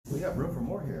we have room for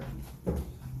more here.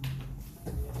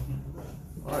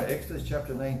 All right, Exodus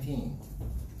chapter 19.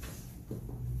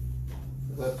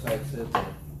 The website says that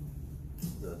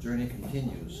the journey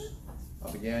continues.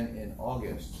 I began in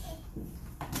August,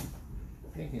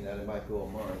 thinking that it might go a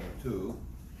month or two.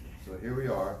 So here we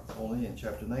are, only in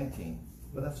chapter 19,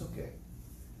 but that's okay.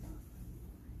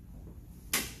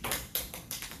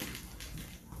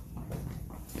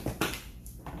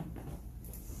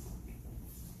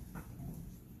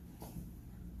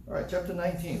 All right, chapter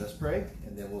 19, let's pray,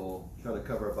 and then we'll try to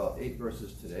cover about 8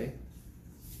 verses today.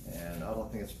 And I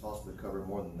don't think it's possible to cover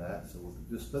more than that, so we'll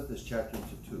just split this chapter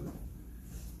into 2.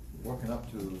 We're working up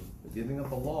to the giving of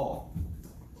the law.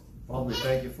 Father, we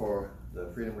thank you for the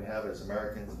freedom we have as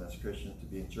Americans and as Christians to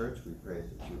be in church. We pray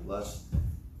that you bless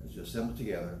as you assemble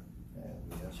together, and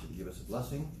we ask you to give us a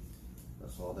blessing.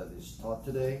 That's all that is taught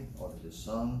today, all that is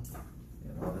sung,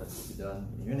 and all that will be done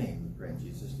in your name. We pray in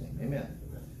Jesus' name. Amen.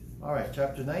 All right,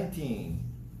 chapter 19,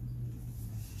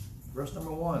 verse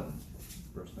number 1,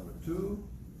 verse number 2.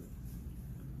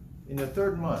 In the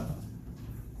 3rd month,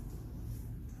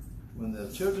 when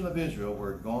the children of Israel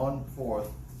were gone forth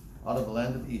out of the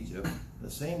land of Egypt, the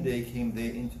same day came they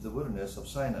into the wilderness of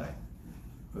Sinai.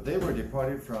 For they were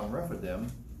departed from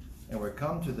Rephidim, and were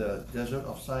come to the desert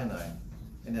of Sinai,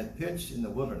 and had pitched in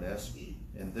the wilderness,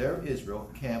 and there Israel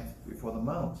camped before the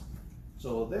mount.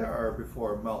 So they are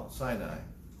before Mount Sinai,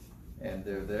 and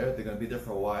they're there. They're going to be there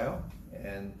for a while,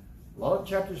 and a lot of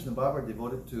chapters in the Bible are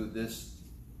devoted to this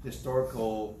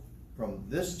historical, from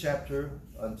this chapter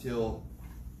until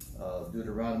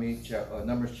Deuteronomy,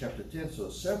 Numbers chapter 10.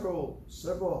 So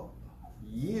several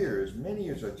years, many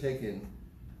years are taken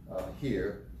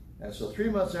here. And so 3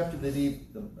 months after they leave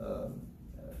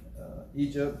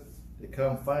Egypt, they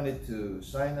come finally to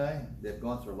Sinai. They've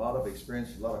gone through a lot of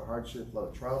experience, a lot of hardships, a lot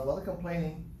of trials, a lot of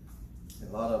complaining,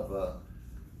 and a lot of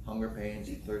hunger pains,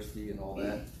 and thirsty, and all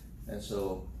that. And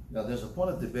so now there's a point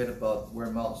of debate about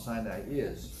where Mount Sinai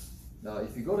is. Now,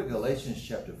 if you go to Galatians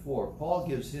chapter 4, Paul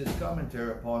gives his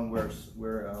commentary upon where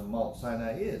Mount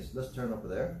Sinai is. Let's turn over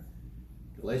there.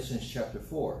 Galatians chapter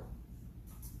 4.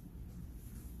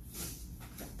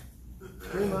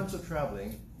 3 months of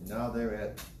traveling. Now they're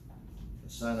at the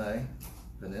Sinai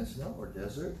Peninsula or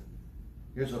desert.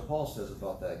 Here's what Paul says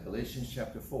about that. Galatians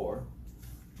chapter 4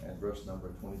 and verse number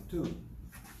 22.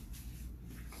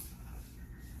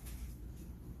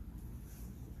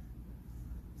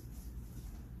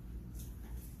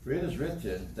 For it is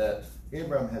written that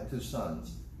Abraham had 2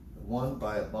 sons, the one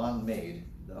by a bondmaid,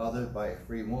 the other by a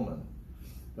free woman.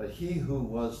 But he who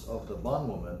was of the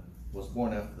bondwoman was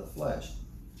born after the flesh,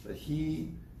 but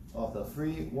he of the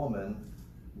free woman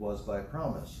was by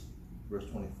promise. Verse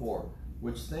 24,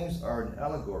 which things are an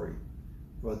allegory.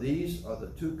 For these are the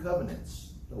 2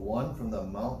 covenants, the one from the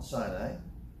Mount Sinai,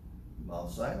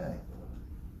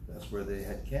 that's where they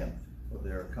had camped, or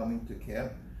they are coming to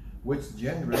camp, which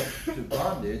gendereth to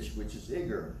bondage, which is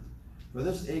Agar. For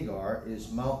this Agar is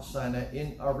Mount Sinai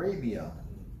in Arabia.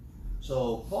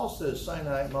 So Paul says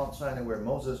Sinai, Mount Sinai, where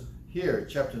Moses, here,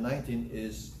 chapter 19,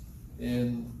 is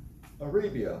in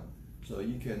Arabia. So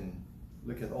you can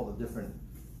look at all the different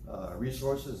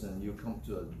resources, and you come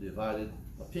to a divided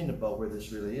opinion about where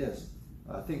this really is.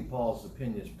 I think Paul's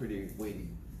opinion is pretty weighty.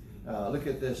 Look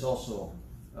at this also.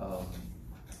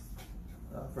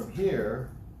 From here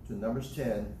to Numbers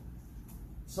 10,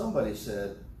 somebody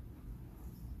said,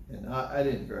 and I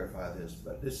didn't verify this,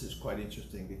 but this is quite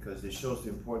interesting because it shows the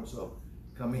importance of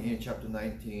coming here in chapter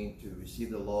 19 to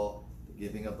receive the law, the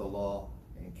giving of the law,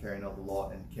 and carrying out the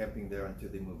law, and camping there until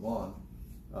they move on.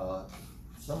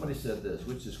 Somebody said this,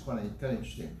 which is kind of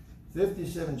interesting.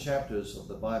 57 chapters of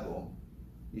the Bible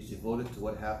is devoted to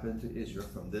what happened to Israel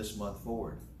from this month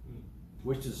forward,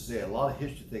 which is to say a lot of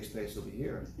history takes place over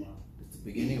here. It's the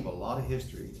beginning of a lot of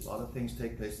history. A lot of things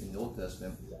take place in the Old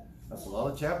Testament. That's a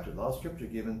lot of chapters, a lot of scripture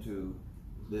given to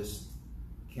this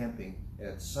camping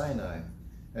at Sinai.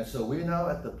 And so we're now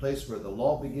at the place where the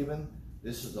law will be given.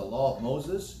 This is the law of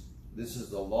Moses. This is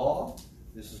the law.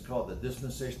 This is called the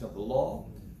dispensation of the law.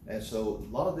 And so a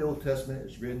lot of the Old Testament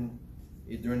is written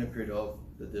during the period of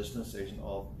the dispensation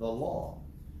of the law.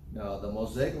 Now, the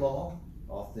Mosaic law,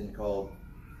 often called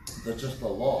just the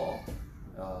law,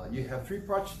 you have 3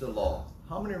 parts to the law.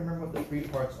 How many remember what the 3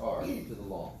 parts are to the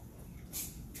law?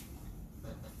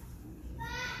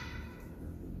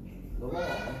 The law,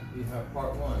 you have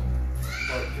part 1,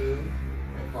 part 2,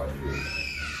 and part 3.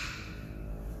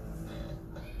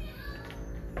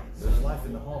 There's life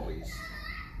in the hallways.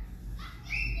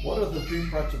 What are the 3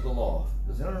 parts of the law?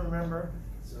 Does anyone remember?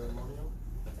 Ceremonial.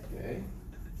 Okay.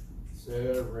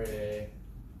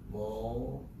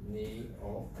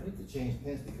 I need to change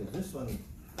pens because this one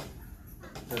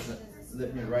doesn't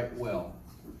let me write well.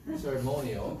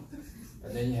 Ceremonial,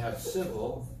 and then you have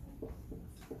civil,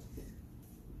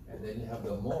 and then you have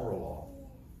the moral law.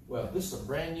 Well, this is a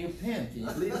brand new pen. Can you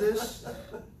believe this?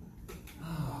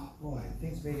 Oh boy,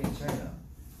 things made in China.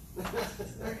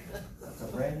 That's a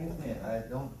brand new pen. I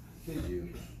don't kid you.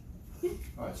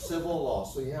 All right, civil law.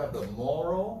 So you have the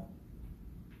moral,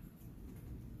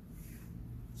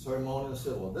 ceremonial,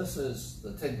 civil. This is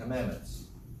the Ten Commandments.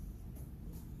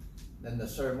 Then the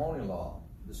ceremonial law.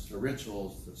 This is the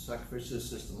rituals, the sacrificial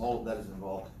system, all of that is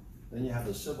involved. Then you have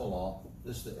the civil law.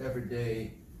 This is the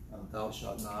everyday, thou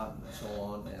shalt not, and so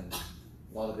on. And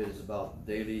a lot of it is about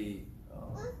daily,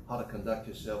 how to conduct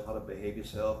yourself, how to behave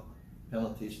yourself,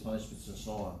 penalties, punishments, and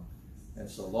so on. And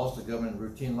so laws to govern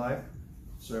routine life,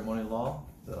 ceremonial law,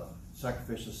 the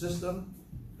sacrificial system,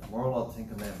 the moral law, the Ten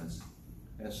Commandments.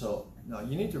 And so now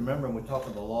you need to remember when we talk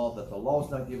about the law that the law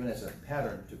is not given as a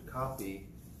pattern to copy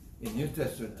in New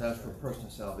Testament times for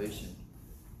personal salvation.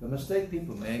 The mistake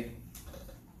people make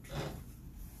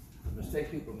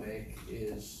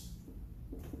is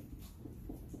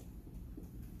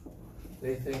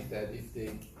they think that if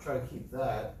they try to keep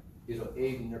that, it'll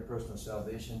aid in their personal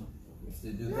salvation. If they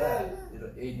do that,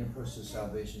 it'll aid in your personal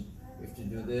salvation. If they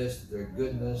do this, their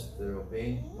goodness, their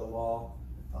obeying the law,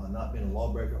 not being a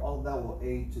lawbreaker, all of that will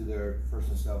aid to their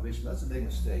personal salvation. That's a big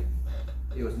mistake.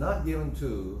 It was not given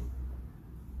to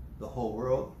the whole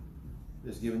world. It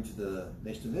was given to the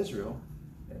nation of Israel,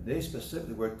 and they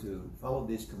specifically were to follow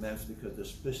these commandments because they're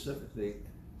specifically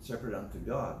separate unto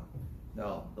God.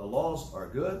 Now, the laws are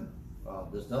good.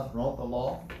 There's nothing wrong with the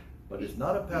law, but it's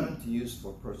not a pattern to use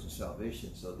for personal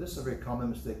salvation. So this is a very common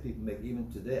mistake people make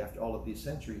even today after all of these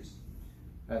centuries.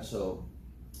 And so,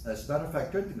 as a matter of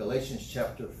fact, turn to Galatians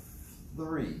chapter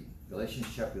 3. Galatians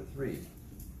chapter 3.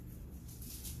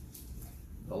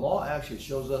 The law actually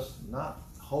shows us not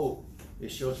hope,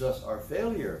 it shows us our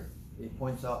failure. It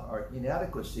points out our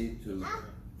inadequacy to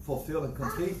fulfill and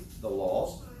complete the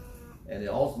laws, and it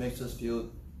also makes us feel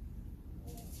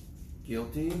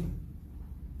guilty.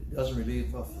 It doesn't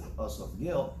relieve us of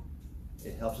guilt.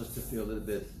 It helps us to feel a little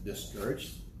bit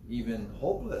discouraged, even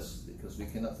hopeless, because we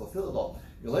cannot fulfill the law.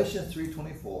 Galatians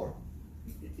 3:24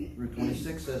 through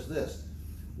 26 says this: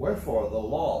 Wherefore the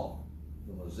law,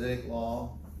 the Mosaic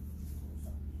law,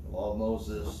 the law of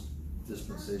Moses,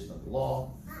 dispensation of the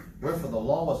law, wherefore the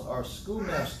law was our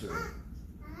schoolmaster.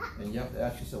 And you have to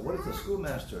ask yourself, what is a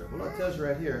schoolmaster? Well, it tells you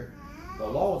right here, the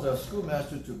law was our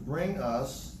schoolmaster to bring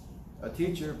us, a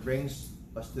teacher brings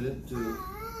a student to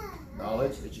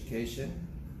knowledge, education,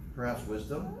 perhaps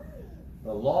wisdom.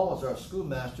 The law was our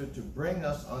schoolmaster to bring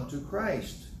us unto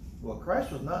Christ. Well,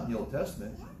 Christ was not in the Old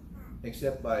Testament,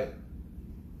 except by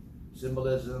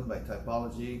symbolism, by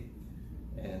typology,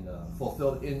 and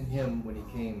fulfilled in him when he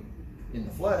came in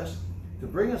the flesh, to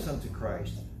bring us unto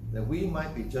Christ, that we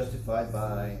might be justified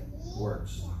by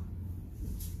works,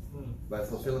 by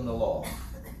fulfilling the law,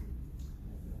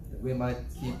 that we might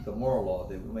keep the moral law,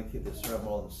 that we might keep the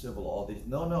ceremonial and the civil law.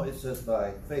 No, it says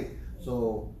by faith.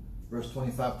 So verse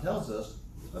 25 tells us,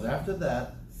 but after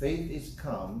that, faith is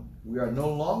come, we are no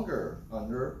longer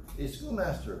under a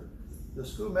schoolmaster. The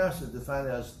schoolmaster is defined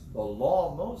as the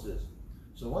law of Moses.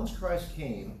 So once Christ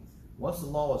came, once the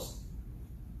law was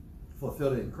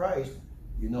fulfilled in Christ,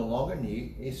 you no longer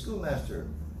need a schoolmaster.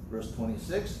 Verse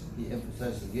 26, he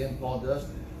emphasizes again, Paul does,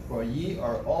 for ye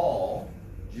are all,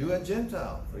 Jew and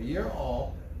Gentile, for ye are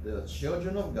all the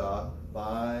children of God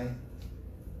by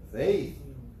faith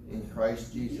in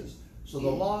Christ Jesus. So the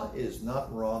law is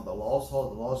not wrong. The law is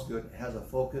solid. The law is good. It has a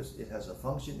focus. It has a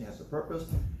function. It has a purpose.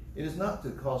 It is not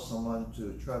to cause someone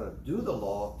to try to do the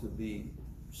law to be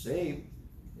saved.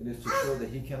 It is to show that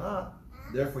he cannot.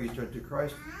 Therefore, you turn to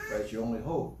Christ. Christ is your only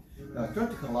hope. Now, turn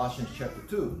to Colossians chapter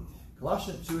 2.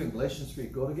 Colossians 2 and Galatians 3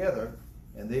 go together,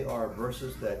 and they are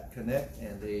verses that connect,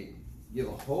 and they give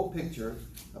a whole picture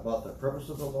about the purpose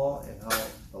of the law and how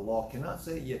the law cannot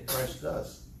say, yet Christ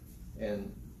does.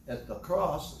 And at the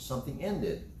cross, something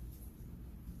ended.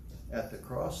 At the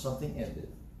cross, something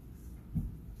ended.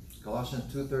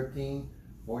 Colossians 2:13,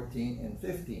 14, and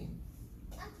 15.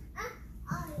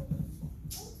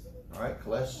 All right,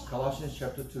 Colossians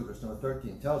chapter 2, verse number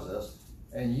 13 tells us,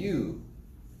 and you,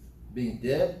 being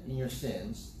dead in your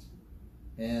sins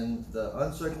and the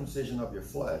uncircumcision of your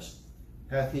flesh,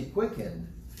 hath he quickened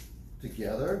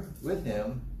together with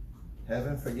him,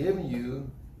 having forgiven you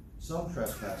some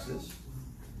trespasses.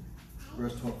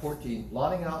 Verse 14,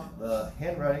 blotting out the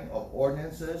handwriting of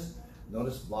ordinances.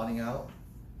 Notice blotting out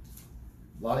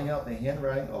the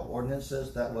handwriting of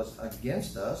ordinances that was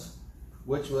against us,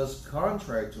 which was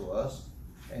contrary to us,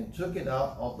 and took it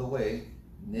out of the way,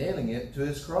 nailing it to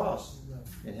his cross.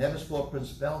 In heaven's full of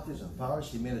principalities and powers,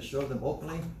 he made us show them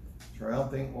openly,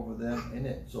 triumphing over them in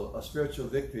it. So a spiritual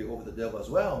victory over the devil as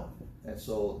well. And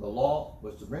so the law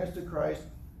was to bring us to Christ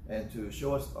and to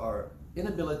show us our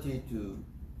inability to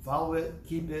follow it,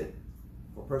 keep it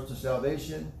for personal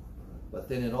salvation. But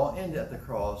then it all ended at the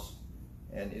cross,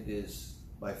 and it is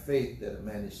by faith that a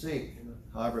man is saved.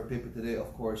 However, people today,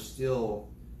 of course, still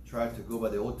try to go by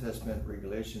the Old Testament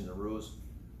regulations and rules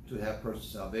to have personal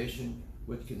salvation,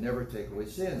 which can never take away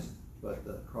sins. But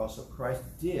the cross of Christ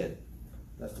did.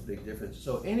 That's the big difference.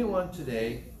 So anyone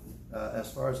today,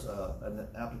 as far as an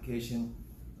application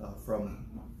from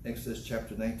Exodus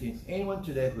chapter 19, anyone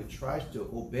today who tries to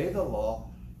obey the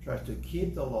law, tries to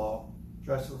keep the law,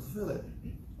 tries to fulfill it,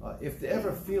 if they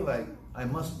ever feel like, I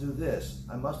must do this,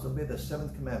 I must obey the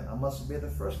seventh commandment, I must obey the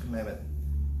first commandment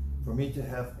for me to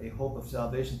have a hope of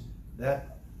salvation,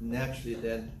 that naturally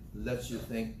then lets you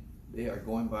think they are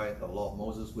going by the law of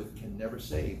Moses, which can never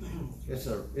save. It's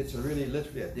a really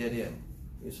literally a dead end.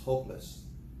 It's hopeless.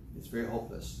 It's very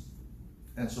hopeless.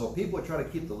 And so people try to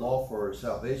keep the law for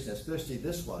salvation, especially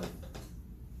this one,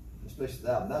 especially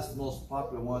that one. That's the most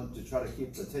popular one, to try to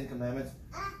keep the Ten Commandments.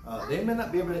 They may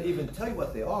not be able to even tell you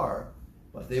what they are,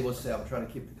 but they will say, I'm trying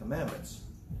to keep the commandments,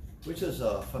 which is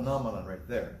a phenomenon right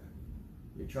there.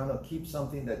 You're trying to keep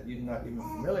something that you're not even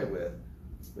familiar with,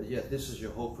 but yet this is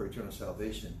your hope for eternal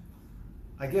salvation.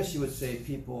 I guess you would say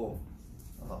people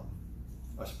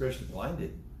are spiritually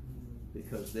blinded,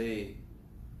 because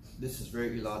this is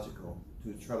very illogical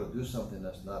to try to do something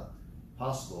that's not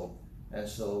possible. And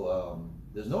so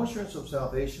there's no assurance of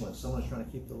salvation when someone's trying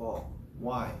to keep the law.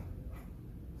 Why?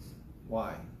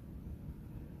 Why?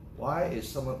 Why is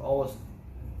someone always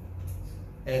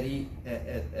at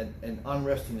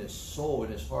unrest in his soul,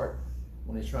 in his heart,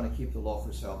 when he's trying to keep the law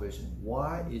for salvation?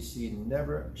 Why is he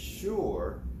never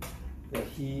sure that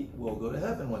he will go to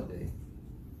heaven one day?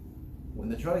 When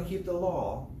they're trying to keep the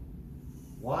law,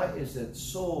 why is it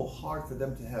so hard for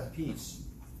them to have peace?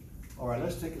 All right,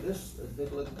 let's take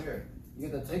a look here. You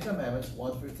get the 10 Commandments,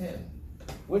 1 through 10.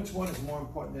 Which one is more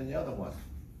important than the other one?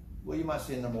 Well, you might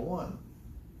say number 1.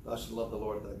 Thou shalt love the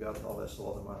Lord thy God with all thy soul,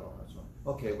 all thy mind, all that.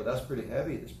 Okay, well that's pretty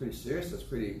heavy. That's pretty serious.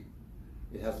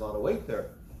 It has a lot of weight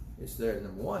there. It's there in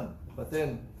number 1. But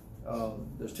then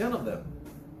there's 10 of them,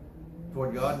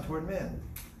 toward God and toward men.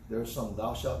 There's some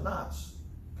thou shalt nots.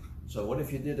 So what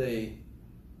if you did a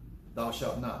thou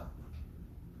shalt not?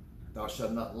 Thou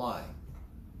shalt not lie.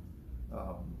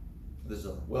 There's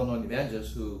a well-known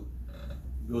evangelist who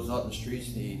goes out in the streets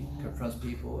and he confronts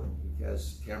people, and he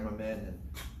has cameramen and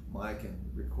mic and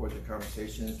records the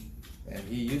conversations, and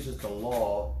he uses the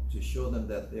law to show them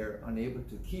that they're unable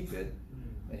to keep it.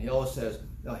 And he always says,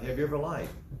 now, have you ever lied?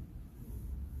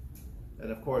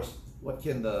 And of course, what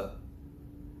can the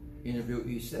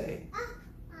interviewee say?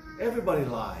 Everybody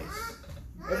lies.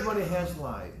 Everybody has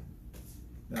lied.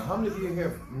 Now, how many of you here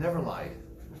have never lied?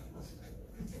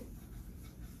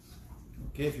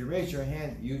 Okay, if you raise your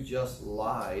hand, you just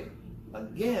lied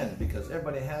again, because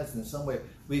everybody has in some way.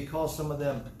 We call some of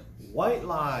them white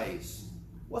lies.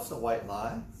 What's a white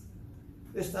lie?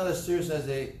 It's not as serious as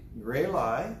a gray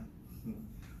lie,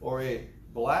 or a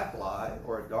black lie,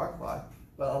 or a dark lie,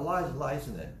 but a lie is a lie,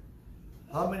 isn't it?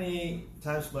 How many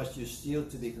times must you steal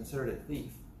to be considered a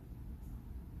thief?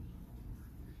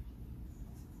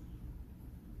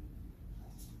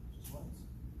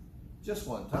 Just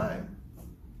one time,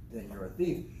 then you're a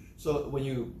thief. So when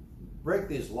you break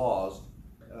these laws,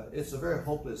 it's a very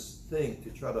hopeless thing to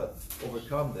try to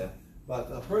overcome them.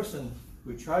 But a person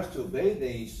who tries to obey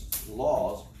these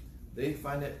laws, they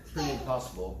find it pretty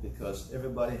impossible, because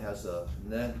everybody has a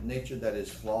nature that is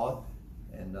flawed,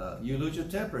 and you lose your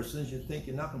temper as soon as you think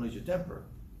you're not going to lose your temper.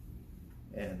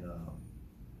 And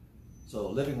so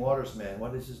Living Waters man,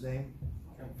 what is his name?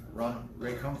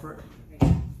 Ray Comfort.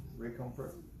 Ray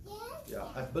Comfort. Yeah,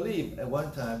 I believe at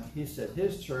one time he said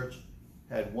his church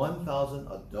had 1,000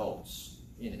 adults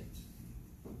in it.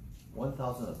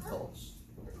 1,000 adults.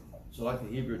 So like the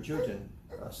Hebrew children,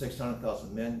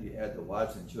 600,000 men, you add the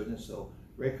wives and children. So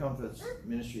Ray Comfort's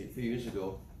ministry a few years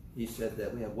ago, he said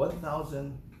that we have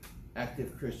 1,000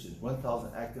 active Christians,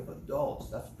 1,000 active adults.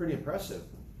 That's pretty impressive.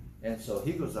 And so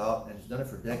he goes out, and he's done it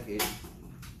for decades,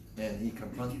 and he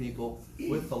confronts people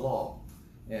with the law.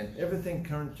 And everything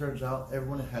turns out,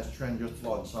 everyone has transgressed the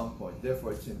law at some point.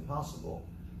 Therefore, it's impossible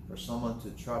for someone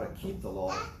to try to keep the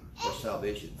law for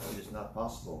salvation. It is not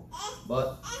possible.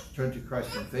 But turn to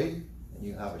Christ in faith, and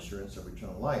you have assurance of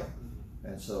eternal life.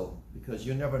 And so, because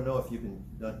you never know if you've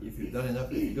done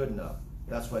enough, if you're good enough.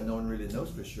 That's why no one really knows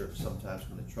for sure sometimes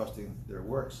when they're trusting their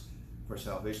works for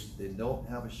salvation. They don't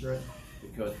have assurance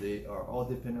because they are all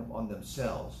dependent on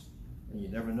themselves. And you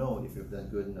never know if you've done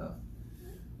good enough.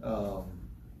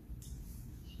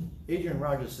 Adrian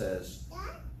Rogers says,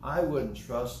 I wouldn't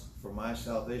trust for my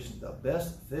salvation the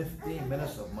best 15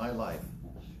 minutes of my life,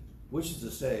 which is to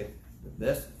say, the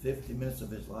best 15 minutes of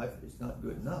his life is not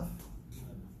good enough.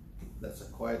 That's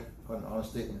quite an honest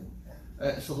statement.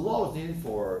 So the law was needed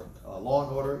for law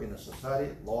and order in a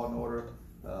society, law and order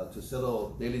to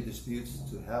settle daily disputes,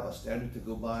 to have a standard to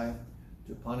go by,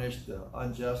 to punish the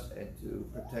unjust, and to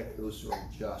protect those who are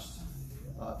just.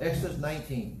 Exodus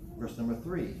 19, verse number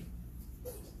 3.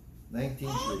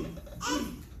 19:3.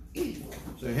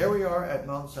 So here we are at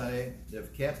Mount Sinai.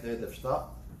 They've camped there. They've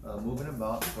stopped moving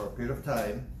about for a period of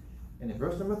time. And in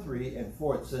verse number 3 and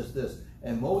 4 it says this,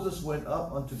 and Moses went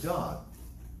up unto God,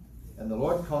 and the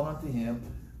Lord called unto him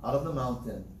out of the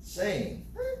mountain, saying,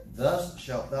 thus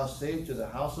shalt thou say to the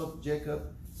house of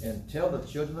Jacob, and tell the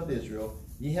children of Israel,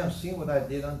 ye have seen what I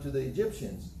did unto the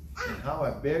Egyptians, and how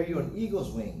I bare you on eagle's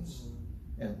wings,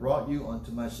 and brought you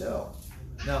unto myself.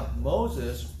 Now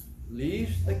Moses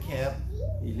leaves the camp,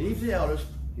 he leaves the elders,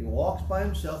 he walks by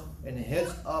himself, and he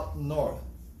heads up north.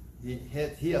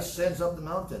 He ascends up the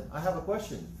mountain. I have a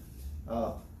question.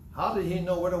 How did he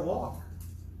know where to walk?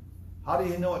 How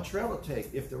did he know what trail to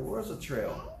take? If there was a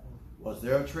trail, was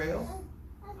there a trail?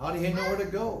 How did he know where to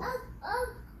go?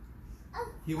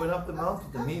 He went up the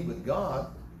mountain to meet with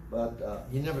God, but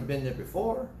he'd never been there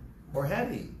before, or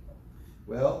had he?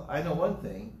 Well, I know one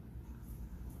thing.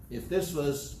 If this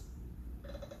was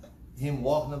him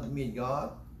walking up to meet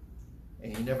God,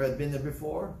 and he never had been there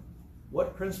before,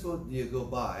 what principle do you go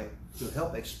by to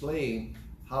help explain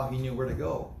how he knew where to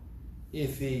go?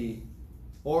 If he,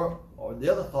 or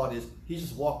the other thought is, he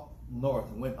just walked north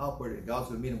and went upward, and God's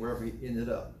going to meet him wherever he ended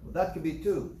up. Well, that could be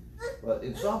too. But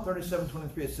in Psalm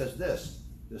 37:23 it says this,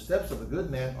 the steps of a good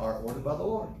man are ordered by the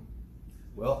Lord.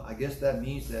 Well, I guess that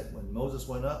means that when Moses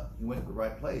went up, he went to the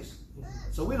right place.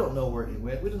 So we don't know where he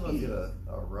went. We don't know if he had a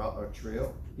route or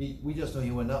trail. We just know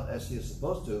he went up as he is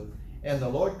supposed to. And the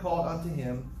Lord called unto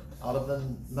him out of the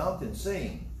mountain,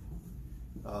 saying,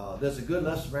 there's a good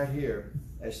lesson right here.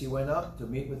 As he went up to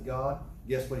meet with God,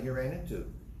 guess what he ran into?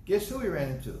 Guess who he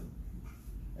ran into?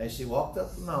 As he walked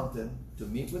up the mountain to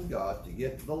meet with God, to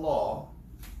get the law,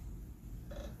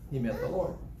 he met the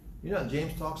Lord. You know what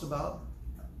James talks about?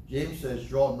 James says,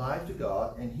 draw nigh to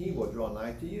God, and he will draw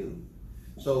nigh to you.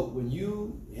 So when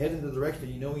you head in the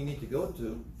direction you know you need to go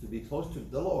to be close to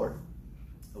the Lord,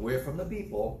 away from the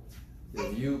people,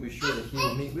 then you be sure that he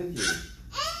will meet with you.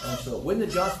 And so when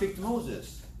did God speak to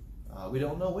Moses? We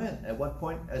don't know when. At what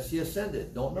point as he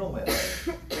ascended? Don't know when.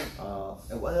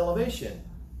 At what elevation?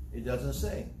 It doesn't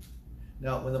say.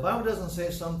 Now, when the Bible doesn't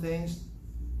say some things,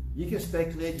 you can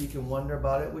speculate, you can wonder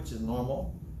about it, which is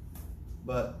normal.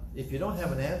 But if you don't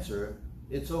have an answer,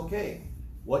 it's okay.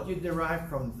 What you derive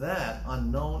from that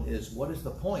unknown is, what is the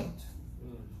point?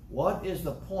 What is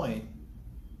the point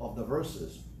of the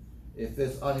verses? If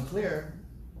it's unclear,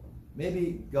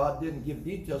 maybe God didn't give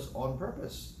details on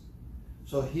purpose.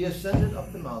 So he ascended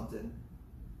up the mountain.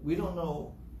 We don't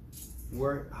know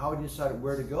how he decided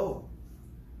where to go,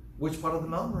 which part of the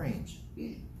mountain range.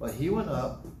 But he went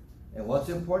up, and what's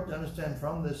important to understand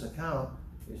from this account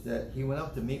is that he went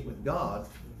up to meet with God,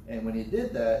 and when he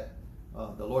did that,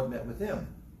 the Lord met with him.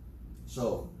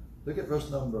 So look at verse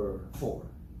number 4.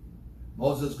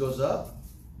 Moses goes up,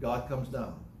 God comes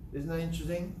down. Isn't that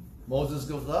interesting? Moses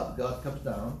goes up, God comes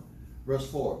down. Verse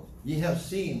 4, ye have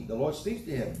seen, the Lord speaks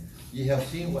to him, ye have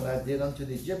seen what I did unto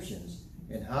the Egyptians,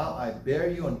 and how I bare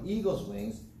you on eagle's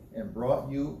wings, and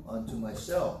brought you unto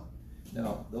myself.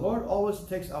 Now, the Lord always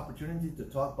takes opportunity to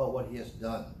talk about what he has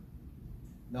done.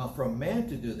 Now, for a man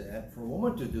to do that, for a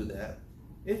woman to do that,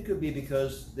 it could be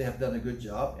because they have done a good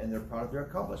job and they're proud of their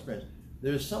accomplishments.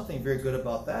 There's something very good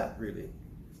about that, really.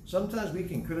 Sometimes we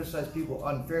can criticize people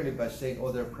unfairly by saying,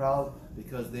 oh, they're proud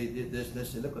because they did this,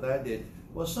 this, and look what I did.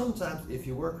 Well, sometimes if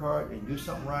you work hard and do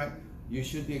something right, you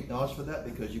should be acknowledged for that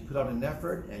because you put out an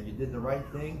effort and you did the right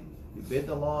thing. You obeyed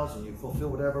the laws and you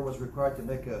fulfilled whatever was required to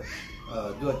make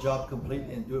do a job complete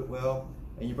and do it well.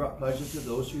 And you brought pleasure to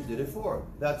those who did it for.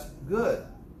 That's good.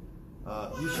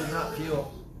 You should not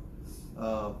feel,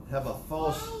 have a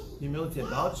false humility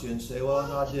about you and say, well,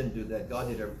 no, I didn't do that. God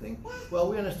did everything. Well,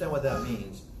 we understand what that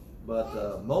means.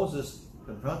 But Moses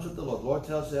confronts with the Lord. The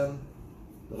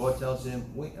Lord tells him,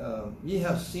 ye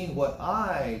have seen what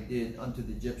I did unto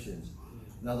the Egyptians.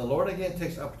 Now the Lord again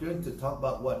takes opportunity to talk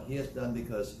about what he has done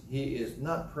because he is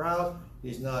not proud.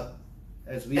 He's not,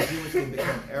 as we humans can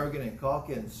become arrogant and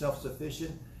cocky and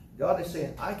self-sufficient. God is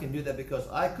saying, I can do that because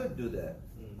I could do that.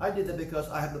 I did that because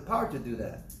I have the power to do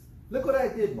that. Look what I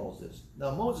did, Moses.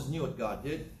 Now, Moses knew what God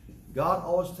did. God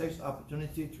always takes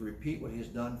opportunity to repeat what he has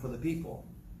done for the people.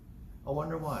 I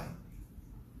wonder why.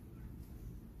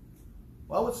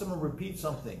 Why would someone repeat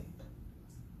something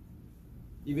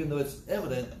even though it's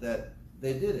evident that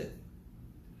they did it?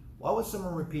 Why would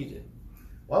someone repeat it?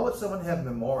 Why would someone have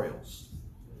memorials?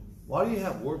 Why do you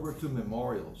have World War II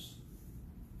memorials?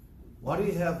 Why do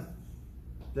you have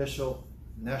special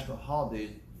national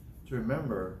holidays to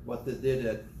remember what they did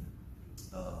at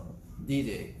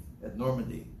D-Day, at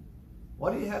Normandy?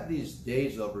 Why do you have these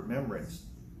days of remembrance?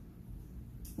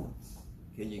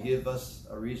 Can you give us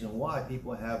a reason why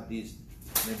people have these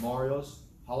memorials,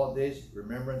 holidays,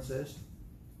 remembrances?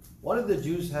 Why did the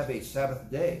Jews have a Sabbath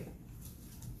day?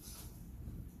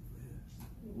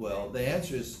 Well, the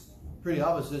answer is pretty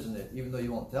obvious, isn't it? Even though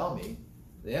you won't tell me.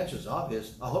 The answer is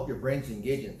obvious. I hope your brain's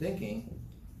engaged in thinking,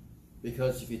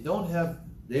 because if you don't have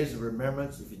days of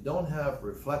remembrance, if you don't have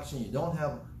reflection, you don't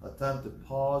have a time to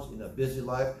pause in a busy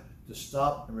life, to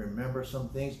stop and remember some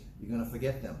things, you're going to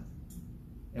forget them.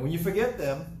 And when you forget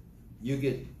them, you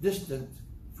get distant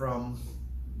from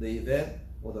the event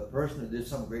or the person who did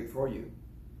something great for you.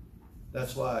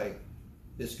 That's why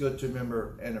it's good to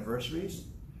remember anniversaries,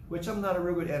 which I'm not a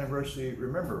real good anniversary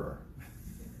rememberer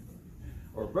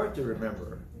or birthday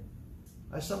rememberer.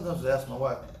 I sometimes ask my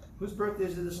wife, whose birthday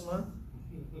is it this month?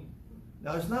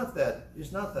 Now, it's not that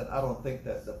I don't think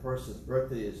that the person's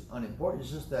birthday is unimportant.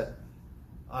 It's just that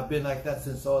I've been like that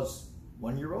since I was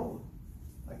 1 year old,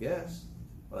 I guess,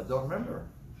 but I don't remember.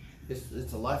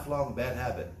 It's a lifelong bad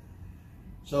habit.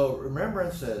 So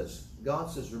remembrance says, God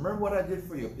says, remember what I did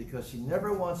for you, because he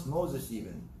never wants Moses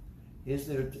even, his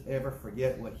leader, to ever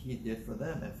forget what he did for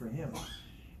them and for him.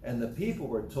 And the people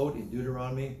were told in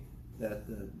Deuteronomy that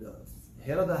the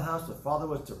head of the house, the father,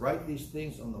 was to write these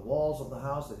things on the walls of the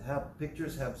house, that have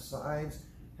pictures, have signs,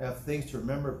 have things to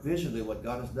remember visually what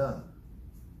God has done.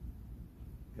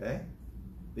 Okay?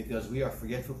 Because we are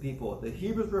forgetful people. The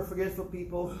Hebrews were forgetful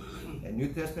people, and New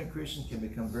Testament Christians can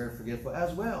become very forgetful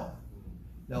as well.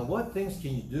 Now, what things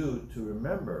can you do to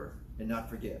remember and not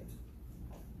forget?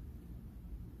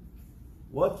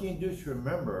 What can you do to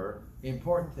remember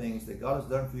important things that God has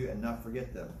done for you and not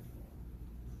forget them?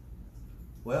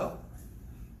 Well,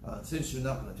 since you're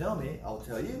not going to tell me, I'll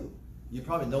tell you. You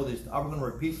probably know this. I'm going to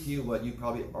repeat to you what you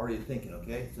probably already thinking,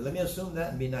 okay? So let me assume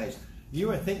that and be nice. You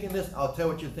are thinking this, I'll tell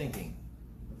what you're thinking.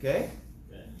 Okay?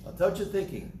 I'll tell what you're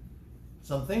thinking.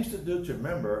 Some things to do to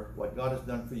remember what God has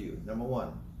done for you. Number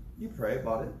one, you pray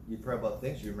about it. You pray about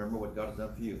things. You remember what God has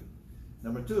done for you.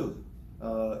 Number two,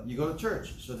 you go to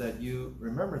church so that you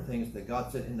remember things that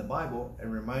God said in the Bible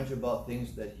and remind you about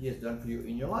things that he has done for you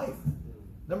in your life.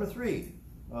 Number three,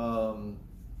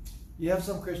 you have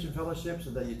some Christian fellowship so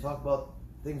that you talk about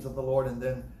things of the Lord and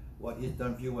then what he's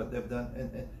done for you, what they've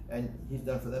done, and he's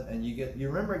done for them. And you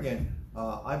remember again,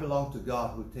 I belong to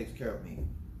God who takes care of me.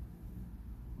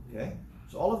 Okay?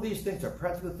 So all of these things are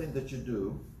practical things that you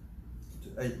do to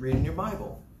reading your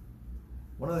Bible.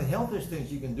 One of the healthiest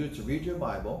things you can do to read your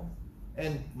Bible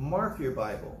and mark your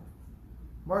Bible.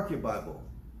 Mark your Bible.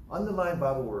 Underline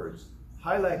Bible words.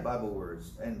 Highlight Bible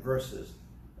words and verses.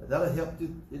 That'll help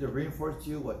to reinforce to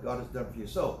you what God has done for you.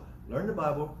 So learn the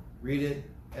Bible, read it,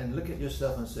 and look at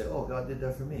yourself and say, oh, God did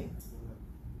that for me.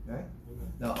 Okay?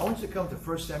 Now, I want you to come to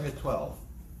 1 Samuel 12.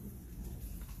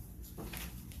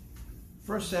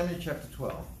 1 Samuel chapter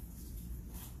 12.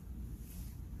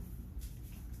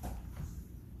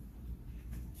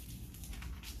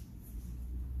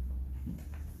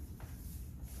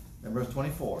 And verse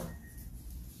 24.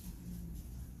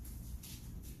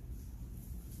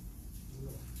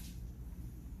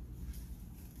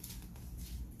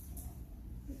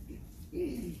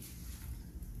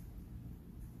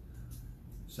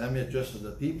 Samuel addresses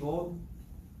the people,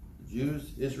 the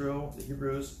Jews, Israel, the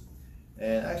Hebrews,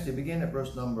 and actually begin at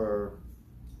verse number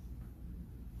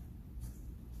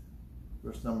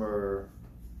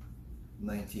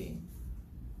 19.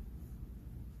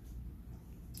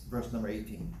 Verse number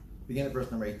 18. Begin at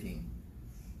verse number 18.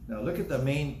 Now look at the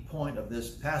main point of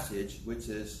this passage, which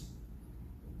is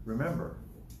remember.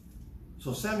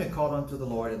 So Samuel called unto the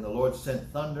Lord, and the Lord sent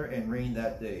thunder and rain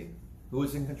that day. Who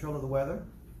is in control of the weather?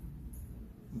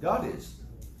 God is.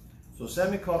 So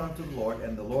Samuel called unto the Lord,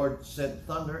 and the Lord sent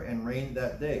thunder and rain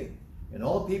that day. And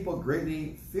all the people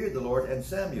greatly feared the Lord and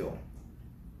Samuel.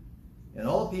 And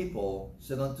all the people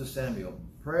said unto Samuel,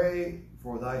 pray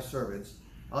for thy servants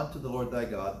unto the Lord thy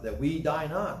God, that we die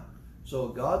not. So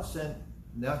God sent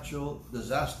natural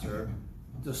disaster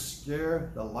to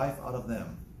scare the life out of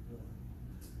them.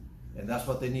 And that's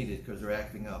what they needed because they're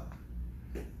acting up.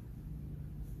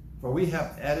 For we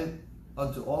have added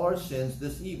unto all our sins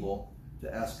this evil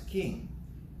to ask a king.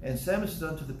 And Samuel said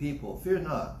unto the people, fear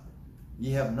not,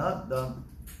 ye have not done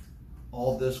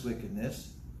all this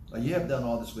wickedness, or ye have done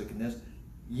all this wickedness,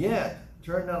 yet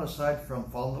turn not aside from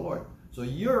following the Lord. So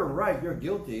you're right, you're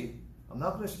guilty. I'm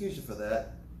not going to excuse you for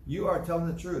that. You are telling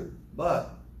the truth. But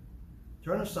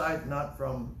turn aside not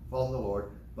from following the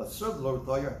Lord, but serve the Lord with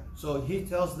all your heart. So he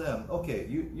tells them, okay,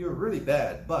 you're really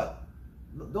bad, but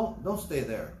don't stay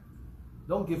there.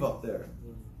 Don't give up there.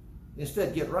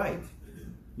 Instead, get right.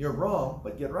 You're wrong,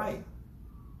 but get right.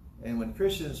 And when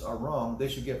Christians are wrong, they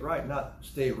should get right, not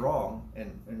stay wrong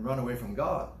and run away from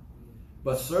God.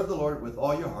 But serve the Lord with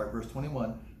all your heart, verse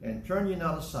 21, and turn ye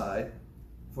not aside,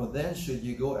 for then should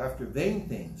ye go after vain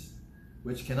things,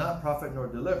 which cannot profit nor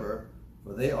deliver,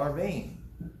 for they are vain.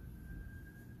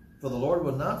 For the Lord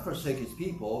will not forsake his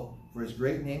people for his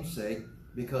great name's sake,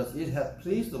 because it hath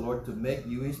pleased the Lord to make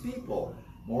you his people.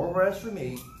 Moreover, as for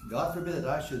me, God forbid that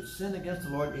I should sin against the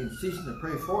Lord in ceasing to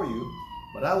pray for you,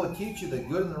 but I will teach you the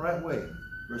good and the right way.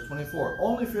 Verse 24,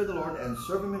 only fear the Lord and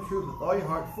serve him in truth with all your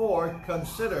heart, for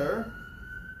consider,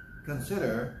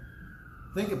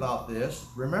 think about this,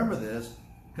 remember this,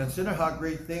 consider how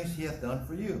great things he hath done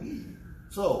for you.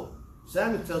 So,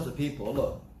 Samuel tells the people,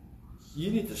 look,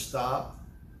 you need to stop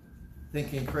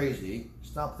thinking crazy,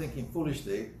 stop thinking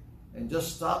foolishly, and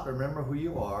just stop, remember who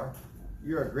you are.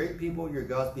 You're a great people, you're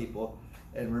God's people,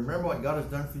 and remember what God has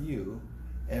done for you,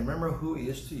 and remember who he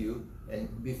is to you,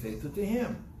 and be faithful to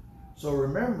him. So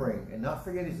remembering and not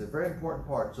forgetting is a very important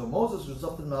part. So Moses was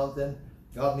up the mountain,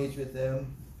 God meets with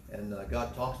him, and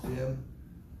God talks to him,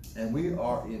 and we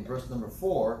are in verse number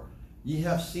 4, ye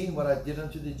have seen what I did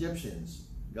unto the Egyptians.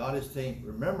 God is saying,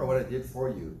 remember what I did for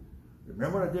you.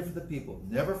 Remember what I did for the people.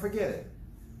 Never forget it.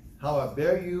 How I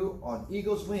bear you on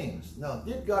eagle's wings. Now,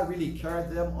 did God really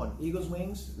carry them on eagle's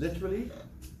wings, literally?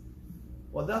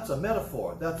 Well, that's a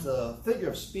metaphor. That's a figure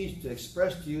of speech to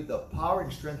express to you the power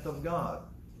and strength of God.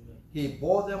 He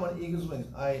bore them on eagle's wings.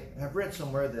 I have read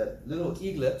somewhere that little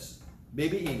eaglets,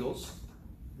 baby eagles,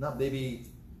 not baby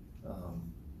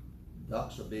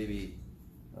ducks or baby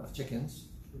chickens,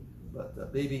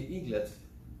 but baby eaglets,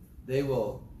 they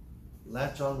will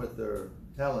latch on with their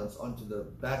talons onto the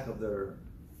back of their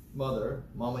mother,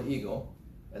 mama eagle,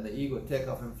 and the eagle would take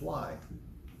off and fly.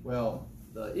 Well,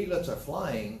 the eaglets are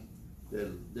flying,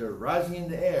 they're rising in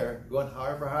the air, going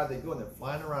however high they go, and they're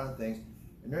flying around and things,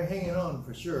 and they're hanging on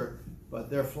for sure, but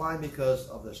they're flying because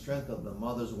of the strength of the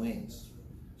mother's wings.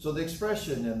 So the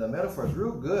expression and the metaphor is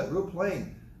real good, real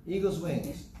plain. Eagle's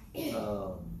wings.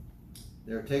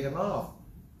 They're taking off.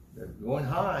 They're going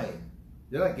high.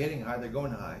 They're not getting high, they're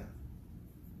going high.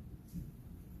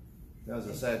 That was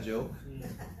a sad joke.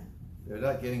 They're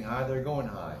not getting high, they're going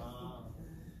high.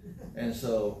 And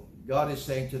so God is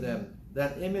saying to them,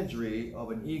 that imagery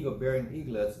of an eagle bearing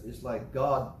eaglets is like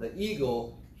God, the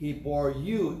eagle, he bore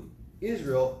you,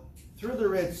 Israel, through the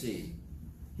Red Sea.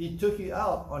 He took you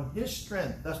out on his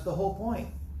strength. That's the whole point.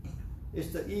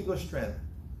 It's the eagle's strength.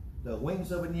 The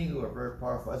wings of an eagle are very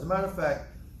powerful. As a matter of fact,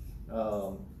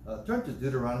 turn to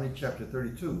Deuteronomy chapter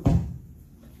 32.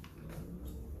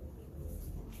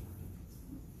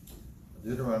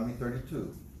 Deuteronomy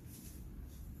 32.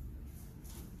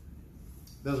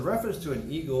 There's a reference to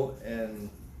an eagle and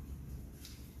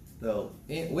the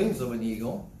wings of an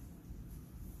eagle.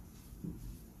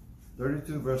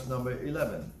 32 verse number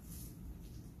 11.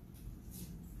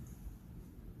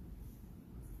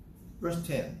 Verse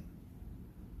 10.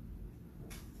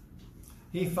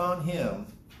 He found him,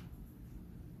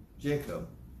 Jacob,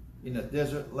 in a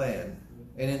desert land,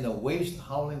 and in the waste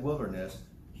howling wilderness.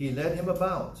 He led him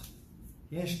about.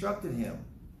 He instructed him.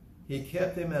 He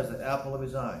kept him as the apple of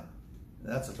his eye.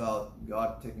 And that's about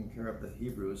God taking care of the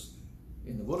Hebrews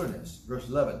in the wilderness. Verse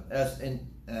 11, as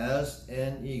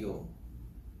an eagle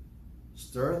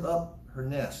stirreth up her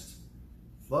nest,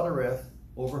 fluttereth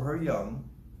over her young,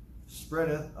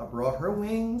 spreadeth abroad her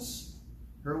wings,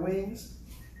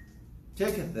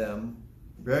 taketh them,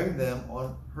 bearing them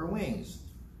on her wings.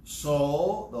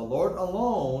 So the Lord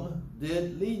alone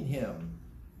did lead him,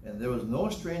 and there was no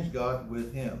strange God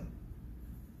with him.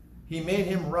 He made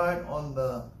him ride on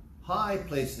the high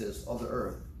places of the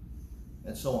earth,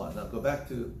 and so on. Now go back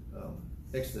to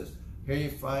Exodus. Here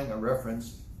you find a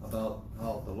reference about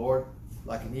how the Lord,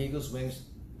 like an eagle's wings,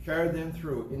 carried them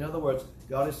through. In other words,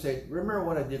 God is saying, remember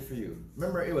what I did for you.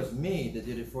 Remember, it was me that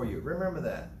did it for you. Remember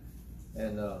that.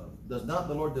 And does not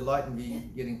the Lord delight in me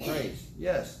getting praise?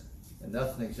 Yes. And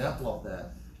that's an example of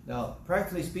that. Now,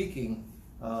 practically speaking,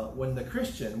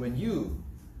 when you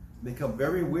become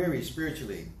very weary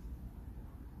spiritually,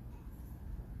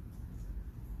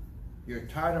 you're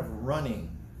tired of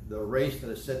running the race that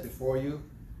is set before you.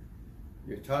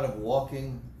 You're tired of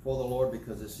walking for the Lord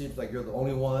because it seems like you're the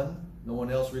only one. No one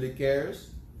else really cares.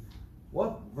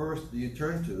 What verse do you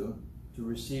turn to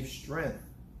receive strength?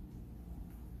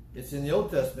 It's in the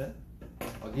Old Testament.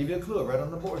 I'll give you a clue right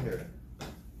on the board here.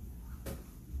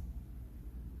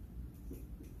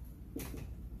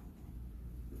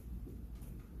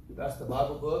 That's the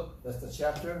Bible book. That's the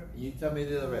chapter. You tell me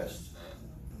the rest.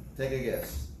 Take a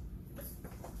guess.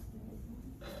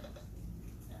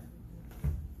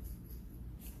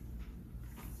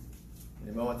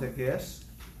 Anybody want to take a guess?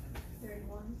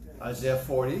 Isaiah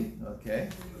 40. Okay.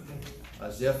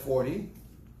 Isaiah 40.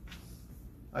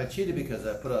 I cheated because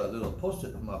I put a little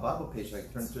post-it on my Bible page so I can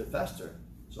turn to it faster.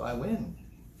 So I win.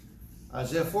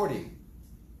 Isaiah 40.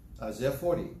 Isaiah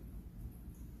 40.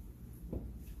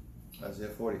 Isaiah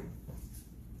 40.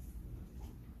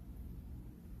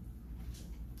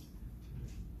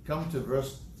 Come to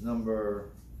verse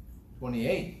number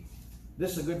 28.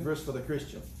 This is a good verse for the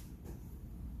Christian.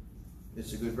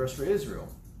 It's a good verse for Israel.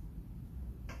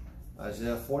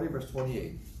 Isaiah 40 verse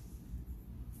 28.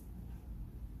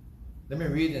 Let me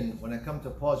read, and when I come to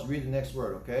pause, read the next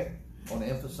word, okay? I want to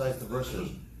emphasize the verses.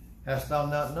 Hast thou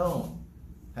not known?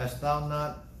 Hast thou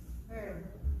not heard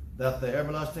that the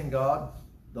everlasting God,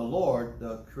 the Lord,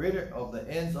 the creator of the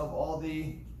ends of all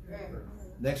the earth.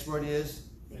 Next word is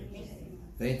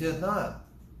fainteth not.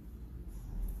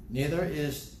 Neither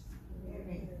is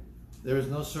there is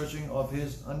no searching of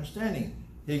his understanding.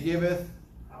 He giveth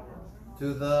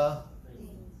to the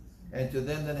and to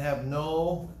them that have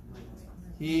no,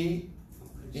 he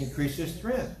increases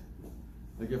strength.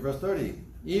 Look at verse 30.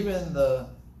 Even the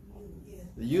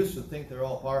youths who think they're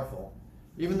all powerful,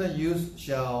 even the youths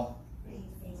shall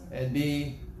and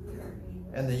the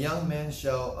young men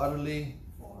shall utterly,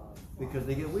 because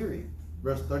they get weary.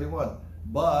 Verse 31.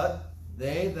 But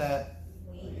they that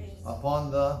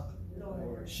upon the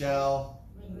shall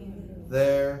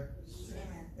there,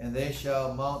 and they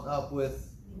shall mount up with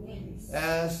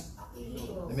as,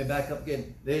 let me back up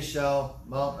again. They shall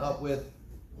mount up with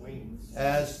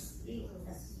as,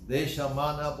 they shall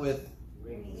mount up with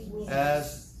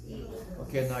as.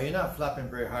 Okay, now you're not flapping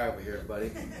very high over here,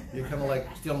 buddy. You're kind of like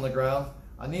still on the ground.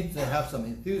 I need to have some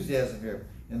enthusiasm here.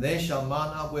 And they shall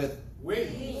mount up with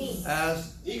wings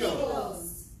as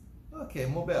eagles. Okay,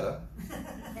 more better.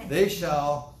 They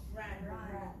shall run.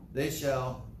 They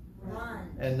shall Run.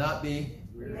 And not be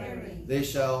Weary. They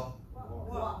shall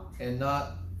Walk. and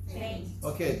not Faint.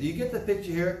 Okay, do you get the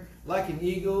picture here? Like an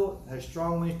eagle has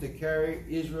strong wings to carry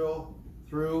Israel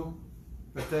through,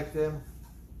 protect them,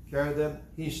 carry them.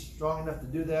 He's strong enough to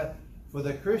do that. For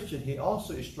the Christian, he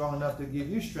also is strong enough to give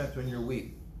you strength when you're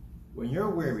weak, when you're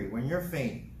weary, when you're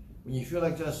faint, when you feel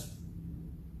like just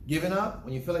giving up,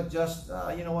 when you feel like just,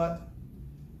 you know what?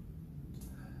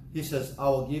 He says, I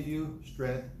will give you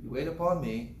strength. You wait upon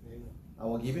me. I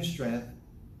will give you strength.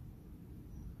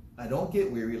 I don't get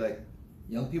weary like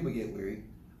young people get weary.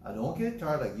 I don't get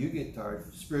tired like you get tired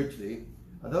spiritually.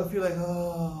 I don't feel like,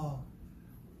 oh.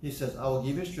 He says, I will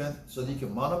give you strength so that you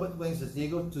can mount up with wings as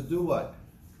eagle to do what?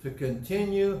 To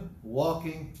continue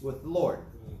walking with the Lord.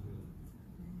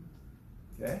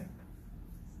 Okay?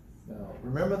 Now,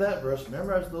 remember that verse.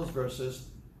 Memorize those verses.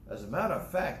 As a matter of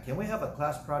fact, can we have a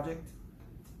class project?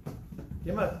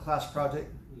 Can we have a class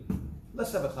project?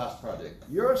 Let's have a class project.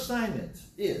 Your assignment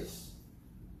is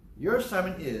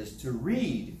to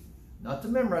read, not to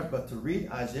memorize, but to read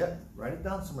Isaiah. Write it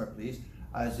down somewhere, please.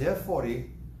 Isaiah 40,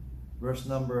 verse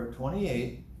number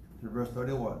 28 to verse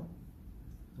 31.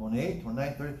 28,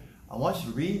 29, 30. I want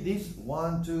you to read these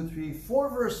 1, 2, 3, 4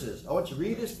 verses. I want you to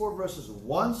read these 4 verses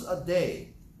once a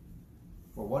day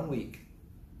for 1 week.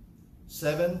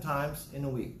 7 times in a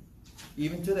week.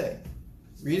 Even today.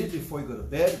 Read it before you go to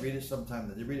bed. Read it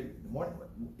sometime. Read it in the morning.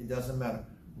 It doesn't matter.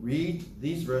 Read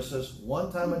these verses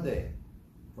 1 time a day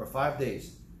for 5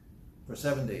 days. For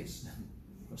 7 days.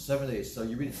 For 7 days. So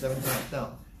you read it 7 times.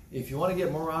 Now, if you want to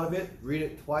get more out of it, read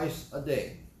it twice a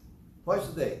day. Twice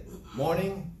a day.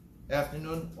 Morning,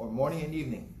 afternoon, or morning and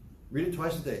evening. Read it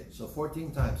twice a day. So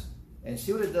 14 times. And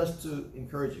see what it does to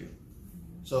encourage you.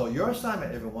 So your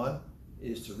assignment, everyone,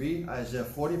 is to read Isaiah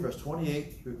 40, verse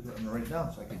 28. I'm going to write it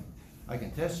down so I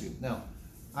can test you. Now,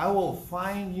 I will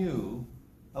fine you.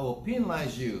 I will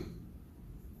penalize you.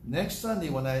 Next Sunday,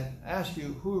 when I ask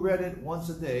you who read it once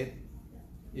a day,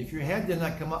 if your hand did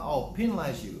not come out, I'll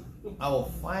penalize you. I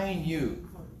will fine you.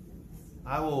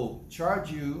 I will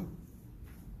charge you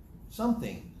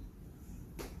something.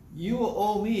 You will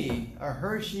owe me a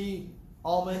Hershey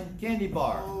almond candy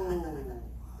bar.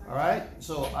 All right?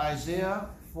 So Isaiah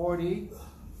 40,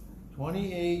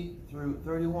 28 through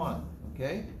 31.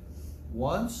 Okay?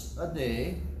 Once a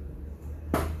day.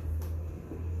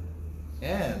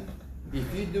 And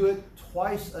if you do it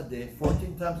twice a day,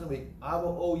 14 times a week, I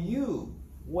will owe you.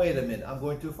 Wait a minute, I'm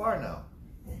going too far now.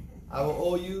 I will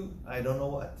owe you, I don't know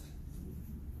what.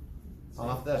 I'll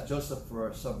have to ask Joseph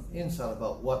for some insight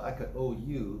about what I could owe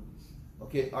you.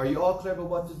 Okay, are you all clear about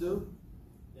what to do?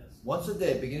 Yes. Once a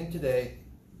day, beginning today,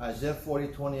 Isaiah 40,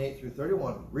 28 through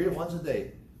 31. Read it once a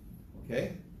day.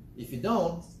 Okay? If you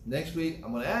don't, next week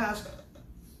I'm going to ask,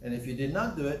 and if you did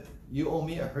not do it, you owe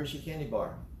me a Hershey candy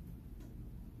bar.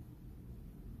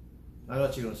 I know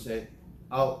what you're going to say.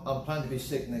 I'm planning to be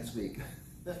sick next week.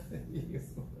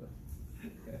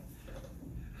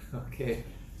 Okay.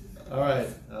 All right.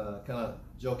 Kind of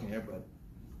joking here, but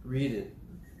read it.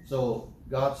 So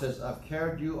God says, I've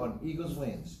carried you on eagle's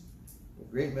wings. A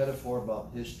great metaphor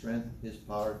about his strength, his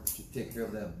power to take care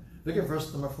of them. Look at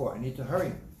verse number 4. I need to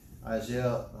hurry.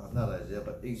 Isaiah, not Isaiah,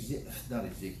 but not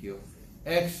Ezekiel.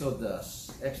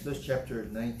 Exodus chapter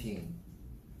 19.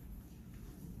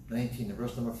 19,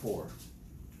 verse number 4.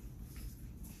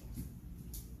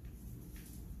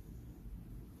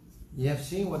 Ye have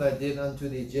seen what I did unto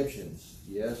the Egyptians.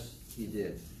 Yes, he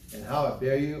did. And how I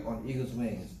bare you on eagle's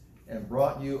wings, and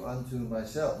brought you unto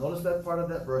myself. Notice that part of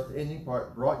that verse, the ending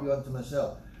part, brought you unto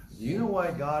myself. Do you know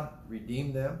why God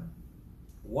redeemed them?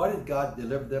 Why did God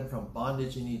deliver them from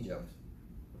bondage in Egypt?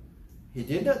 He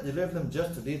did not deliver them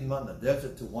just to leave them out in the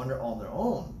desert to wander on their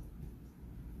own.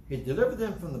 He delivered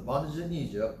them from the bondage in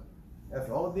Egypt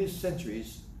after all of these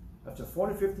centuries, after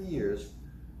 40, 50 years,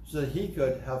 so that he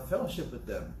could have fellowship with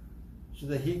them, so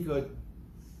that he could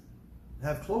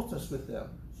have closeness with them,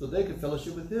 so they could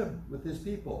fellowship with him, with his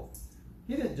people.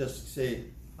 He didn't just say,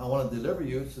 I want to deliver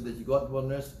you so that you go out in the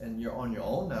wilderness and you're on your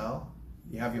own now.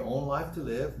 You have your own life to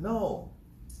live. No.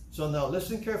 So now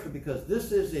listen carefully, because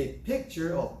this is a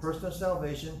picture of personal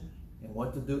salvation and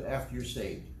what to do after you're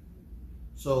saved.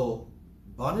 So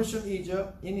bondage from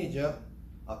Egypt, in Egypt,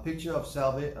 a picture of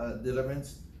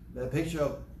deliverance, a picture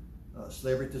of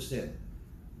slavery to sin.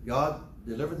 God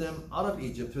delivered them out of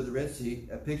Egypt through the Red Sea,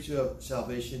 a picture of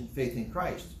salvation, faith in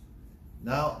Christ.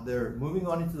 Now they're moving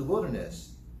on into the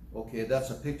wilderness. Okay, that's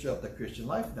a picture of the Christian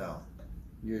life now.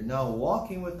 You're now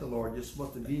walking with the Lord. You're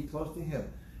supposed to be close to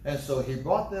him. And so he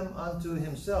brought them unto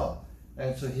himself.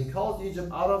 And so he calls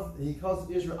Israel out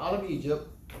of Egypt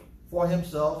for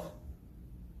himself,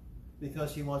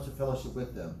 because he wants to fellowship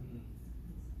with them.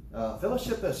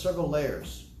 Fellowship has several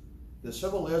layers. There's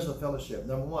several layers of fellowship.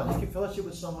 Number one, you can fellowship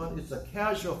with someone. It's a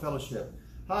casual fellowship.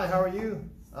 Hi, how are you?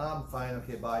 I'm fine.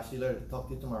 Okay, bye. See you later. Talk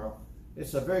to you tomorrow.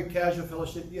 It's a very casual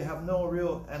fellowship. You have no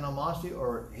real animosity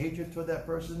or hatred toward that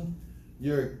person.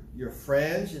 You're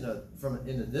friends in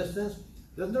the distance.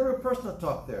 There's no real personal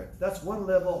talk there. That's one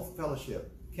level of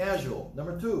fellowship. Casual.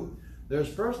 Number two, there's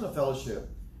personal fellowship,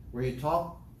 where you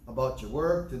talk about your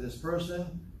work to this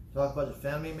person, talk about your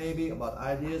family maybe, about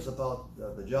ideas, about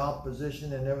the job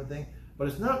position and everything. But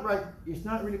it's not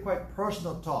really quite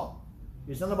personal talk.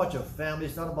 It's not about your family.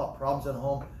 It's not about problems at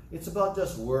home. It's about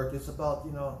just work. It's about,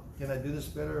 can I do this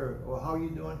better? Or how are you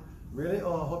doing? Really?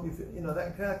 Oh, I hope you feel,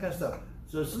 that kind of stuff.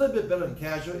 So it's a little bit better than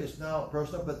casual. It's now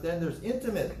personal. But then there's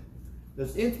intimate.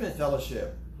 There's intimate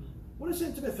fellowship. What does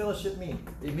intimate fellowship mean?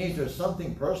 It means there's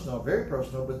something personal, very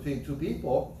personal, between two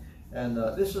people. And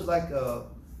this is like a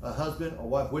husband or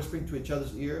wife whispering to each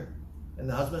other's ear. And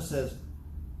the husband says,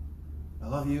 I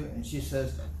love you. And she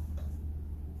says,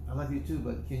 I love you too,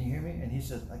 but can you hear me? And he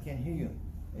says, I can't hear you.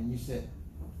 And you said,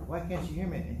 why can't you hear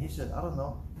me? And he said, I don't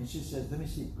know. And she says, let me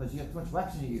see, because you have too much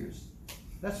wax in your ears.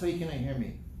 That's why you cannot hear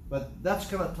me. But that's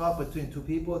kind of talk between two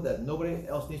people that nobody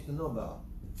else needs to know about.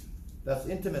 That's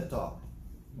intimate talk.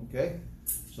 Okay?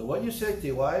 So what you say to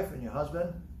your wife and your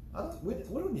husband, we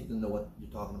don't need to know what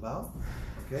you're talking about.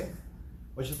 Okay?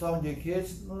 What you're talking to your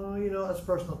kids, that's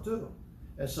personal too.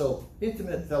 And so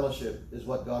intimate fellowship is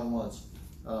what God wants.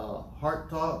 Heart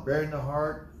talk, bearing the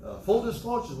heart, full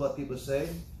disclosure is what people say.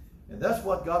 And that's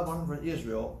what God wanted for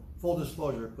Israel, full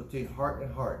disclosure between heart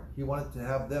and heart. He wanted to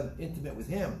have them intimate with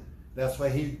him. That's why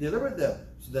he delivered them,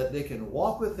 so that they can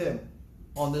walk with him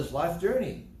on this life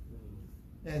journey.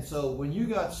 And so when you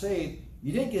got saved,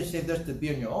 you didn't get saved just to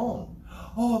be on your own.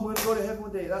 Oh, I'm going to go to heaven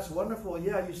one day. That's wonderful.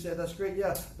 Yeah, you said that's great.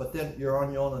 Yeah, but then you're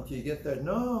on your own until you get there.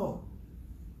 No.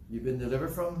 You've been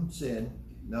delivered from sin.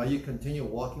 Now you continue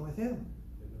walking with him.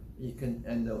 You can,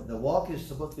 and the walk is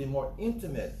supposed to be more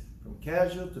intimate, from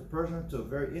casual to personal to a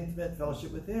very intimate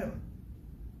fellowship with him.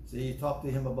 So you talk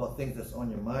to him about things that's on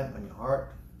your mind, on your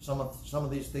heart. Some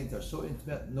of these things are so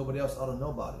intimate, nobody else ought to know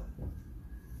about it.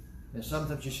 And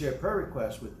sometimes you share prayer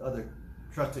requests with other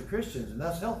trusted Christians, and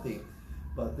that's healthy.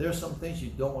 But there's some things you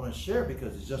don't want to share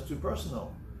because it's just too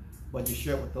personal. But you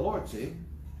share it with the Lord, see?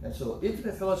 And so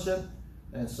intimate fellowship,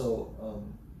 and so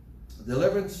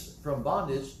deliverance from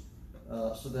bondage,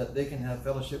 so that they can have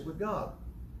fellowship with God.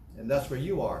 And that's where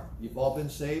you are. You've all been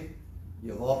saved.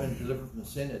 You've all been delivered from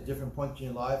sin at different points in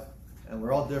your life. And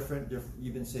we're all different.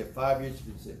 You've been saved 5 years, you've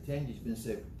been saved 10, you've been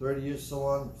saved 30 years, so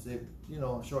on, saved,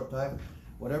 a short time.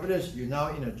 Whatever it is, you're now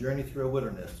in a journey through a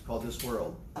wilderness called this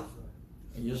world.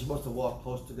 And you're supposed to walk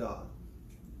close to God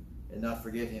and not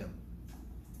forget Him.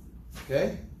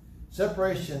 Okay?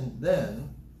 Separation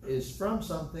then is from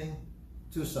something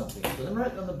to something. So let me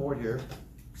write on the board here.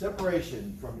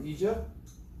 Separation from Egypt.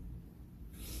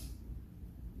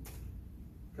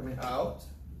 Coming out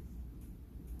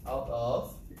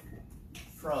of,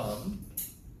 from,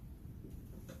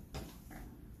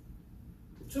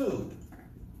 to,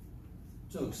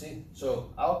 see?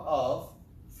 So out of,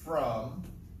 from,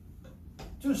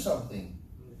 to something.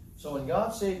 So when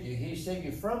God saved you, He saved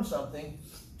you from something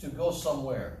to go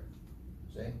somewhere.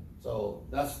 See? So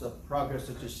that's the progress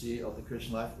that you see of the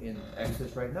Christian life in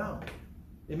Exodus right now.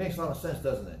 It makes a lot of sense,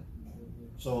 doesn't it?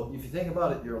 So if you think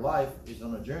about it, your life is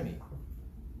on a journey.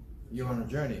 You're on a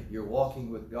journey. You're walking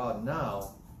with God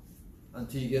now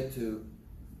until you get to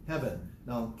heaven.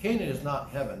 Now, Canaan is not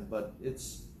heaven, but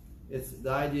it's the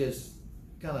idea is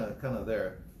kind of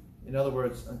there. In other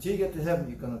words, until you get to heaven,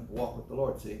 you're going to walk with the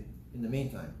Lord, see, in the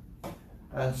meantime.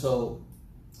 And so,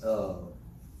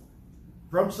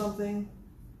 from something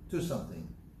to something.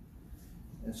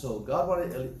 And so God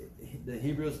wanted the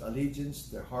Hebrews' allegiance,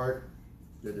 their heart,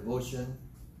 their devotion,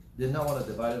 did not want a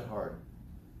divided heart.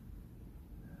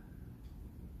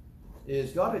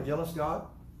 Is God a jealous God?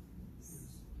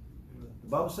 The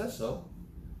Bible says so.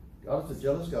 God is a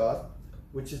jealous God,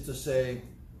 which is to say,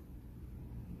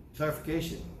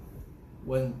 clarification.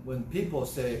 When people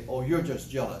say, oh, you're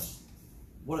just jealous,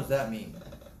 what does that mean?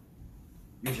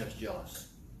 You're just jealous.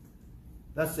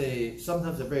 That's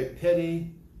sometimes a very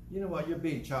petty, you know what, you're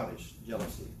being childish,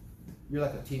 jealousy. You're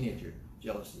like a teenager,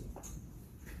 jealousy.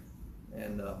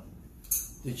 And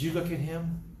did you look at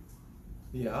him?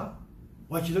 Yeah.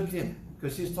 Why'd you look at him?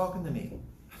 Because he's talking to me.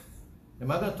 Am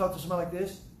I going to talk to someone like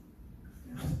this?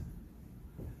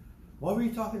 Why were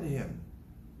you talking to him?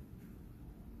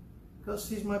 Because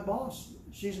he's my boss.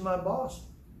 She's my boss.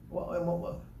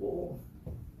 Well,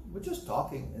 we're just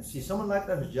talking. And see, someone like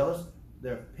that who's jealous,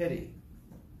 they're petty.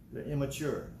 They're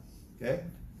immature. Okay?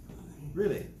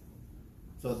 Really.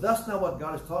 So that's not what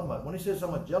God is talking about. When He says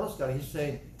I'm a jealous God, He's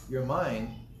saying you're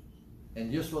mine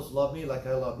and you're supposed to love me like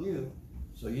I love you.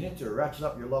 So you need to ratchet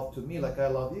up your love to me like I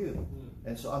love you.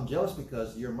 And so I'm jealous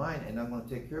because you're mine and I'm going to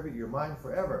take care of you. You're mine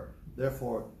forever.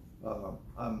 Therefore,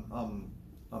 I'm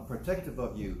protective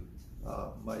of you.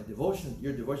 My devotion,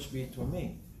 your devotion should be toward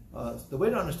me. The way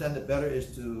to understand it better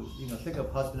is to think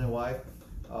of husband and wife.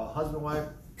 Husband and wife,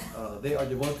 they are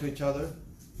devoted to each other,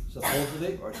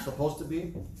 supposedly, or supposed to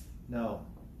be. Now,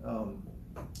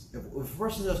 if a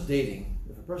person is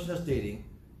dating,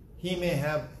 he may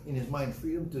have in his mind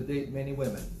freedom to date many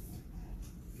women.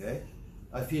 Okay?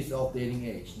 If he's of dating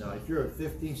age. Now, if you're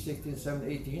 15, 16,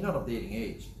 17, 18, you're not of dating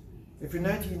age. If you're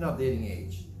 19, you're not dating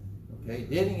age. Okay?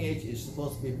 Dating age is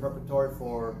supposed to be preparatory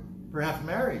for perhaps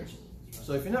marriage.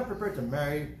 So if you're not prepared to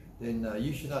marry, then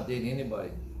you should not date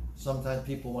anybody. Sometimes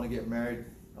people want to get married.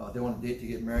 They want to date to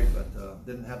get married, but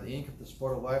they don't have the income to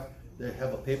support a wife. They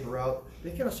have a paper route.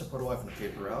 They cannot support a wife on a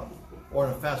paper route or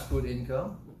on a fast food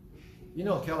income. In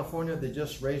California, they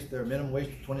just raised their minimum wage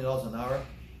to $20 an hour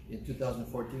in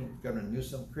 2014. Governor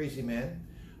Newsom, crazy man,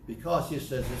 because he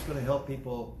says it's going to help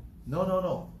people.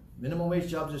 No. Minimum wage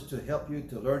jobs is to help you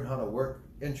to learn how to work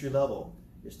entry level.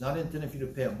 It's not intended for you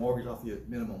to pay a mortgage off your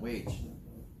minimum wage.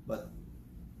 But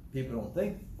people don't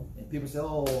think. And people say,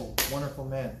 oh, wonderful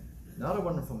man. Not a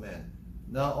wonderful man.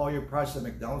 Now all your prices at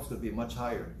McDonald's could be much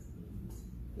higher.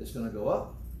 It's going to go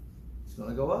up. It's going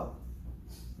to go up.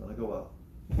 It's going to go up.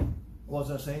 What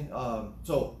was I saying?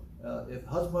 If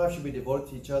husband and wife should be devoted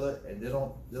to each other, and they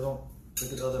don't look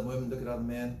at other women, look at other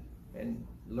men, and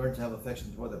learn to have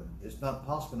affection for them. It's not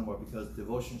possible anymore because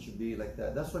devotion should be like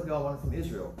that. That's what God wanted from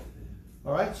Israel.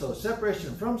 All right. So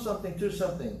separation from something to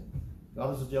something.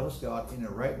 God is a jealous God in a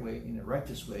right way, in a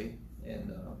righteous way.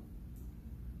 And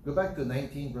go back to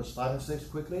 19 verse 5 and 6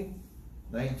 quickly.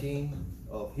 19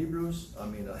 of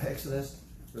Exodus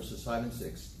verses 5 and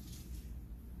 6.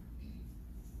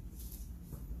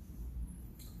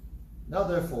 Now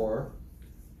therefore,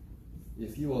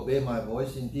 if you obey my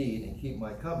voice indeed and keep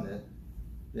my covenant,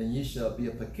 then ye shall be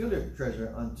a peculiar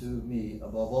treasure unto me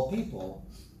above all people,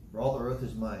 for all the earth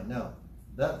is mine. Now,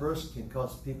 that verse can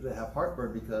cause people to have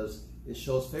heartburn because it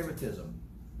shows favoritism.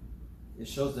 it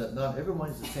shows that not everyone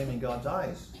is the same in God's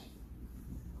eyes.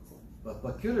 But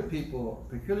peculiar people,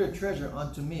 peculiar treasure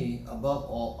unto me above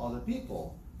all other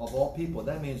people, of all people.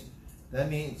 That means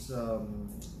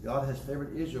God has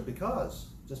favored Israel because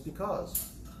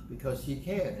He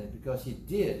can and because He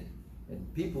did.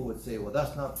 And people would say, well,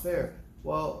 that's not fair.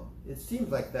 Well, it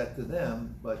seems like that to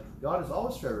them, but God is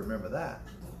always fair. Remember that.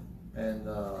 And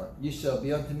ye shall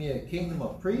be unto me a kingdom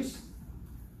of priests,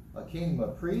 a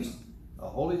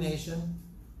holy nation.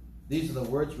 These are the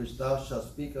words which thou shalt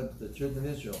speak unto the children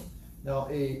of Israel. Now,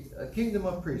 a kingdom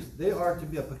of priests, they are to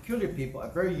be a peculiar people, a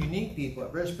very unique people, a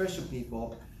very special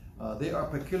people. They are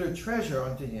peculiar treasure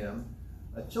unto Him,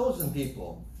 a chosen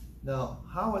people. Now,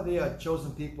 how are they a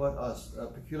chosen people, a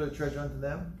peculiar treasure unto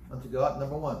them, unto God?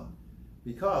 Number one,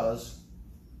 because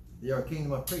they are a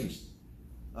kingdom of priests.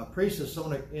 A priest is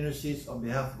someone who intercedes on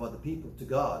behalf of other people to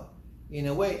God. In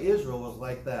a way, Israel was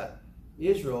like that.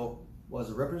 Israel was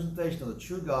a representation of the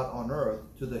true God on earth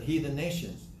to the heathen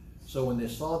nations. So when they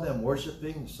saw them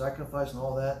worshiping, sacrificing, and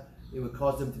all that, it would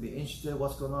cause them to be interested.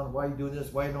 What's going on? Why are you doing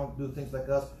this? Why you don't do things like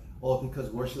us? Oh, because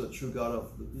worship the true God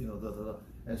of,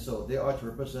 And so they are to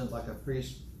represent like a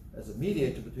priest as a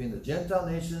mediator between the Gentile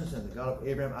nations and the God of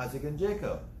Abraham, Isaac, and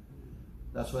Jacob.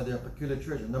 That's why they're a peculiar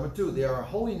treasure. Number two, they are a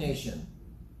holy nation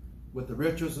with the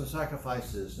rituals and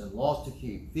sacrifices and laws to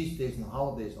keep, feast days and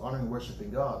holidays, honoring and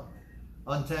worshiping God,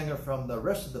 untangled from the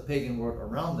rest of the pagan world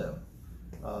around them.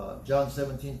 John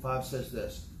 17:5 says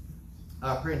this,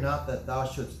 I pray not that thou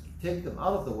shouldst take them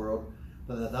out of the world,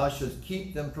 but that thou shouldst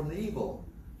keep them from the evil.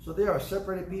 So they are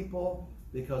separated people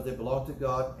because they belong to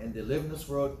God and they live in this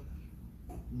world,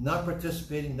 not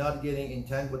participating, not getting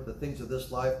entangled with the things of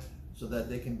this life, so that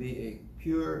they can be a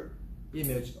pure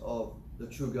image of the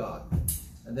true God.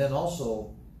 And then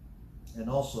also,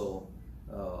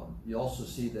 you also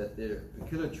see that they're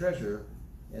peculiar treasure,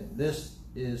 and this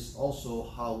is also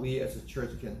how we as a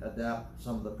church can adapt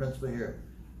some of the principle here.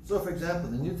 So, for example,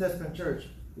 the New Testament church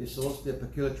is supposed to be a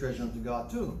peculiar treasure unto God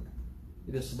too.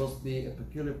 It is supposed to be a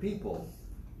peculiar people.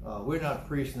 We're not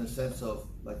priests in the sense of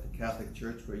like the Catholic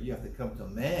Church, where you have to come to a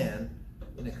man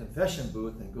in a confession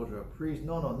booth and go to a priest.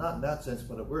 No, not in that sense,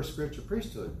 but we're a spiritual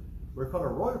priesthood. We're called a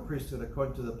royal priesthood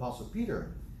according to the Apostle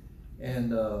Peter.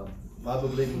 And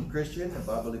Bible-believing Christian and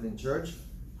Bible-believing church,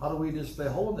 how do we display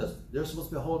holiness? They're supposed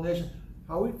to be a holy nation.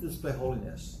 How do we display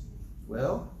holiness?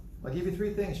 Well, I'll give you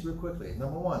three things real quickly.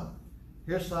 Number one,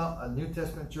 here's how a New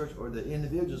Testament church, or the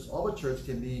individuals of a church,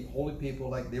 can be holy people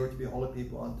like they were to be holy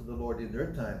people unto the Lord in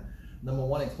their time. Number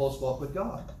one, a close walk with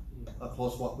God. A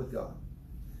close walk with God.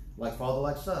 Like father,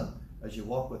 like son. As you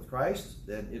walk with Christ,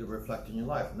 then it'll reflect in your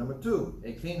life. Number two,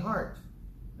 a clean heart.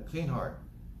 A clean heart.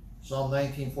 Psalm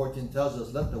 19:14 tells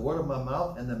us, let the word of my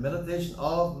mouth and the meditation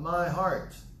of my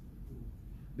heart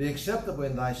be acceptable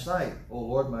in thy sight, O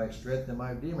Lord, my strength and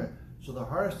my redeemer. So the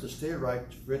heart is to stay right,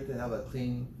 for it to have a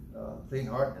clean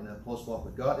heart and a close walk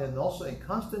with God, and also a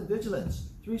constant vigilance.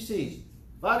 3 C's.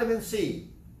 Vitamin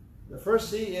C. The first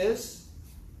C is,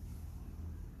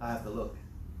 I have to look.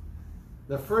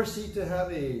 The first C to have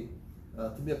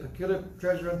to be a peculiar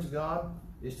treasure unto God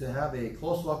is to have a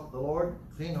close walk with the Lord,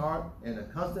 clean heart, and a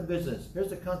constant vigilance. Here's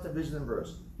the constant vigilance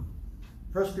verse.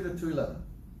 1 Peter 2:11.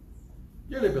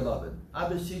 Dearly beloved, I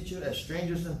beseech you as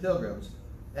strangers and pilgrims,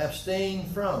 abstain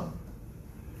from,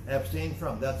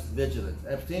 that's vigilance.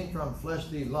 Abstain from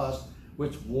fleshly lusts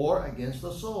which war against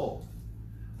the soul.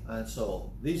 And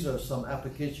so these are some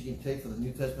applications you can take from the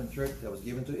New Testament church that was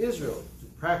given to Israel to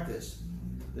practice.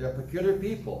 They are peculiar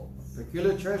people,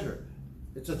 peculiar treasure.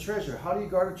 It's a treasure. How do you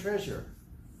guard a treasure?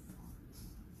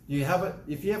 Do you have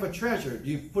if you have a treasure, do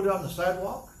you put it on the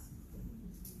sidewalk?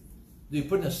 Do you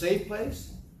put it in a safe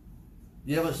place?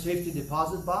 Do you have a safety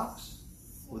deposit box?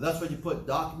 Well, that's where you put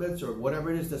documents or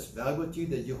whatever it is that's valuable to you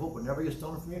that you hope will never get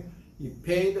stolen from you. You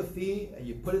pay the fee and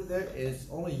you put it there, and it's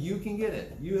only you can get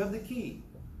it. You have the key.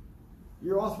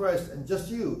 You're authorized, and just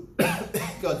you,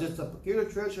 because it's a peculiar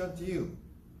treasure unto you.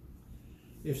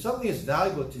 If something is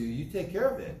valuable to you, you take care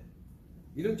of it.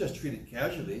 You don't just treat it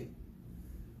casually.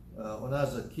 When I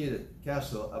was a kid at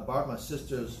Castle, I borrowed my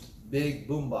sister's big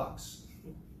boombox.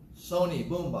 Sony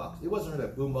boombox. It wasn't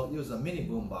really a boombox, it was a mini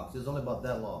boombox. It was only about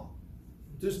that long.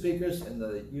 2 speakers in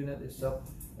the unit itself,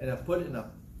 and I carried in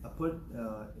a,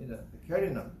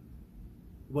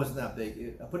 it wasn't that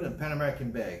big. I put it in a Pan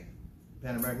American bag.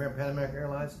 Remember Pan American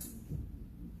Airlines?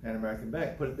 Pan American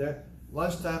bag, put it there.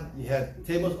 Lunchtime, you had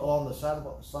tables all on the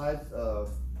side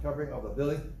covering of the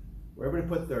building where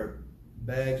everybody put their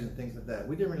bags and things like that.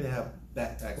 We didn't really have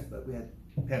backpacks, but we had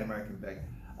Pan American bag.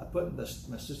 I put my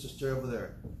sister's chair over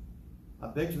there. I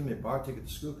begged her to give me a bar ticket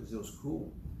to school because it was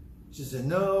cool. She said,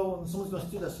 no, someone's going to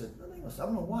steal it. I said, no,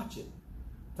 I'm going to watch it.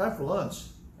 time for lunch.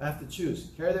 I have to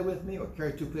choose, carry that with me or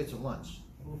carry 2 plates of lunch.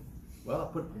 Well, I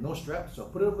put no strap, so I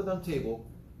put it over on the table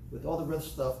with all the red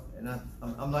stuff, and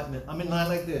I'm in line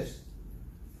like this.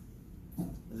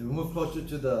 As we move closer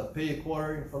to the pay a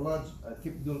quarter for lunch, I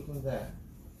keep doing that.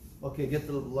 Okay, get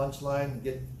the lunch line,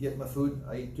 get my food.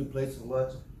 I eat 2 plates of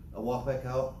lunch. I walk back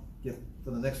out, get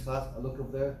for the next class. I look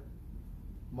over there.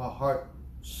 My heart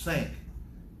sank.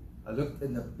 I looked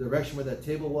in the direction where that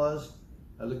table was.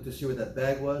 I looked to see where that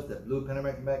bag was, that blue Pan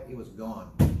American bag. It was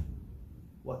gone.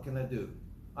 What can I do?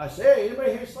 I say, hey,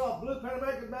 anybody here saw a blue Pan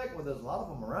American bag? Well, there's a lot of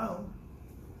them around.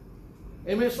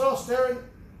 Anybody saw staring?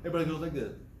 Everybody goes like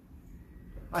this.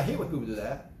 I hate when people do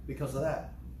that because of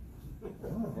that.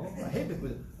 I hate people.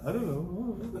 I don't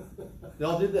know. They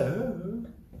all did that.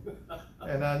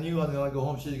 And I knew I was going to go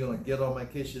home. She's going to get on my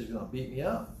case. She's going to beat me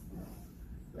up.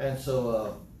 And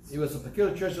so it was a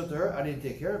peculiar treasure to her. I didn't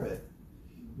take care of it.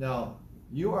 Now,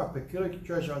 you are a peculiar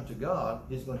treasure unto God.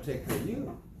 He's going to take care of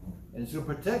you. And He's going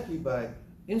to protect you by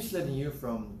insulating you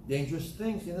from dangerous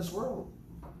things in this world.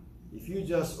 If you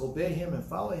just obey Him and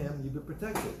follow Him, you'll be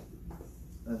protected.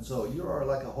 And so you are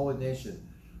like a holy nation.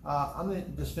 I'm going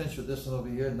to just finish with this one over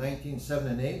here, 19:7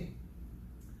 and 8.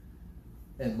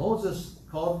 And Moses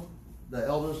called the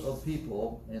elders of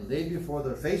people and laid before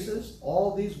their faces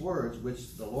all these words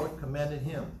which the Lord commanded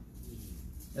him.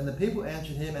 And the people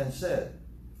answered him and said,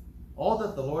 all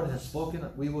that the Lord has spoken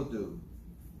we will do.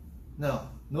 Now,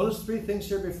 notice 3 things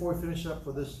here before we finish up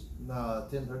for this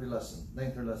 9:30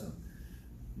 lesson.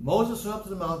 Moses went up to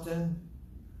the mountain,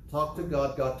 talked to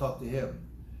God, God talked to him.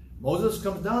 Moses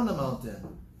comes down the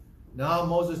mountain. Now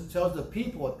Moses tells the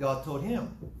people what God told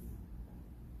him.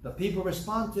 The people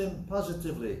respond to him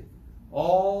positively.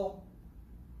 All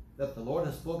that the Lord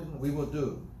has spoken, we will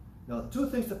do. Now, 2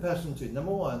 things to pass into.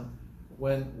 Number 1,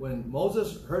 when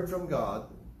Moses heard from God,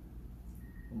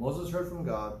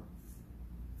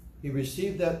 he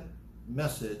received that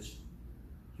message.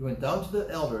 He went down to the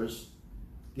elders,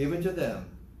 gave it to them,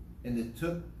 and they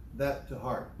took that to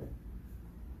heart.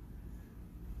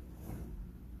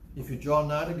 If you draw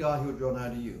nigh to God, He will draw nigh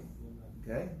to you.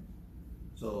 Okay?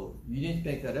 So you need to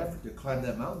make that effort to climb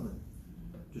that mountain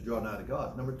to draw nigh to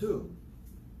God. Number 2,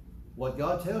 what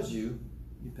God tells you,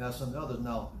 you pass on to others.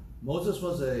 Now, Moses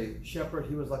was a shepherd.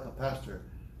 He was like a pastor.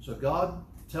 So God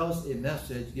tells a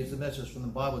message, gives a message from the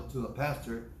Bible to a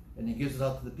pastor, and He gives it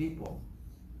out to the people.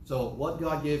 So what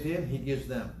God gave him, He gives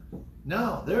them.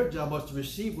 Now, their job was to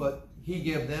receive what He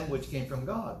gave them, which came from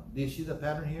God. Do you see the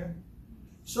pattern here?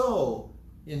 So,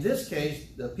 in this case,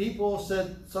 the people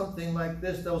said something like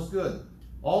this that was good.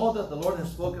 All that the Lord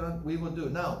has spoken, we will do.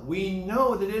 Now, we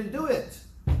know they didn't do it.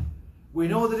 We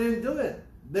know they didn't do it.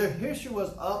 Their history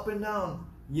was up and down.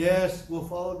 Yes, we'll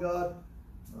follow God.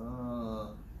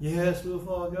 Yes, we'll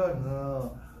follow God.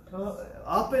 No.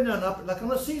 Up and down, up, like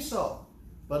on a seesaw.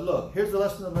 But look, here's the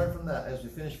lesson to learn from that as we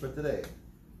finish for today.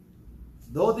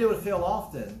 Though they would fail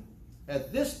often,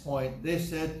 at this point, they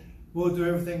said, we'll do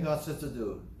everything God said to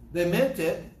do. They meant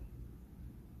it.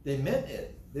 They meant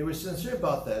it. They were sincere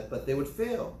about that, but they would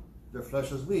fail. Their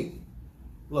flesh was weak.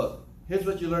 Look, here's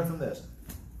what you learn from this.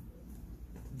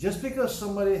 Just because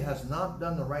somebody has not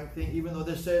done the right thing, even though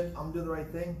they said, I'm doing the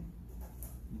right thing,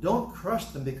 don't crush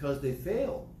them because they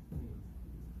fail.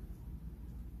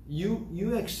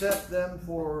 You accept them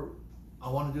for, I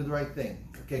want to do the right thing.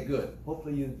 Okay, good.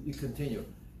 Hopefully you continue.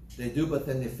 They do, but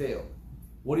then they fail.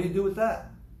 What do you do with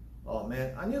that? Oh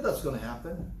man, I knew that's going to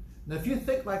happen. Now, if you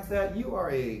think like that, you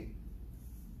are a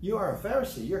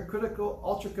Pharisee. You're a critical,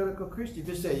 ultra-critical Christian. If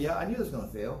you say, yeah, I knew this was going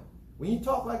to fail. When you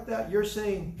talk like that, you're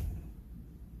saying,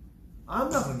 I'm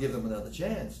not going to give them another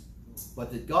chance.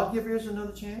 But did God give yours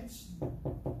another chance?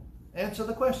 Answer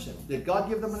the question. Did God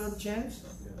give them another chance?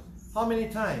 How many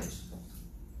times?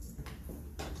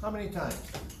 How many times?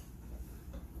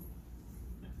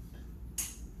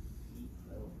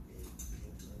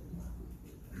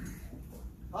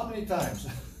 How many times?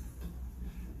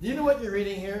 Do you know what you're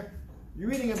reading here? You're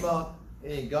reading about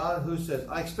a God who says,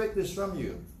 I expect this from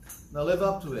you. Now live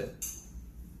up to it.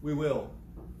 We will.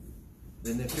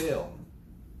 Then they fail.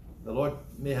 The Lord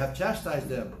may have chastised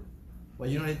them. Well,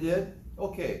 you know what He did?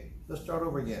 Okay, let's start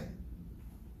over again.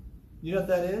 You know what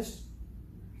that is?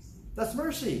 That's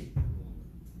mercy.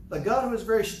 The God who is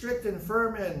very strict and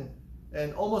firm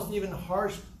and almost even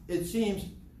harsh, it seems,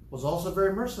 was also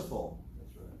very merciful.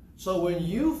 That's right. So when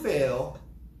you fail,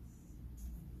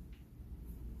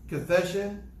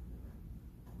 confession,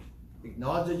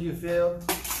 acknowledge that you failed,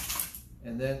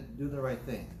 and then do the right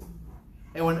thing.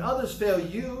 And when others fail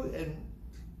you, and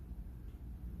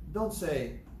don't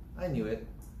say, I knew it.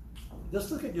 Just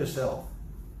look at yourself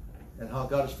and how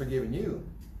God has forgiven you.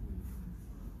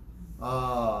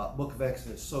 Book of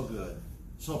Exodus, so good,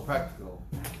 so practical,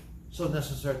 so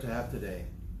necessary to have today.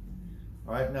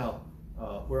 All right, now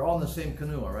we're all in the same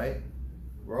canoe. All right,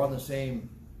 we're all in the same.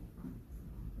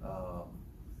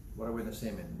 What are we in the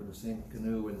same in? We're in the same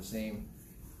canoe. We're in the same.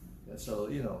 So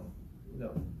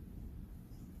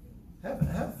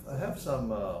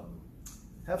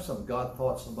have some God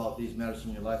thoughts about these matters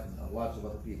in your life and the lives of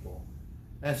other people.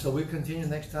 And so we continue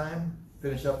next time.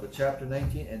 Finish up with chapter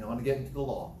 19 and on to get into the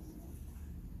law.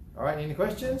 All right, any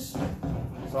questions?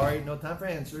 Sorry, no time for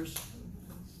answers.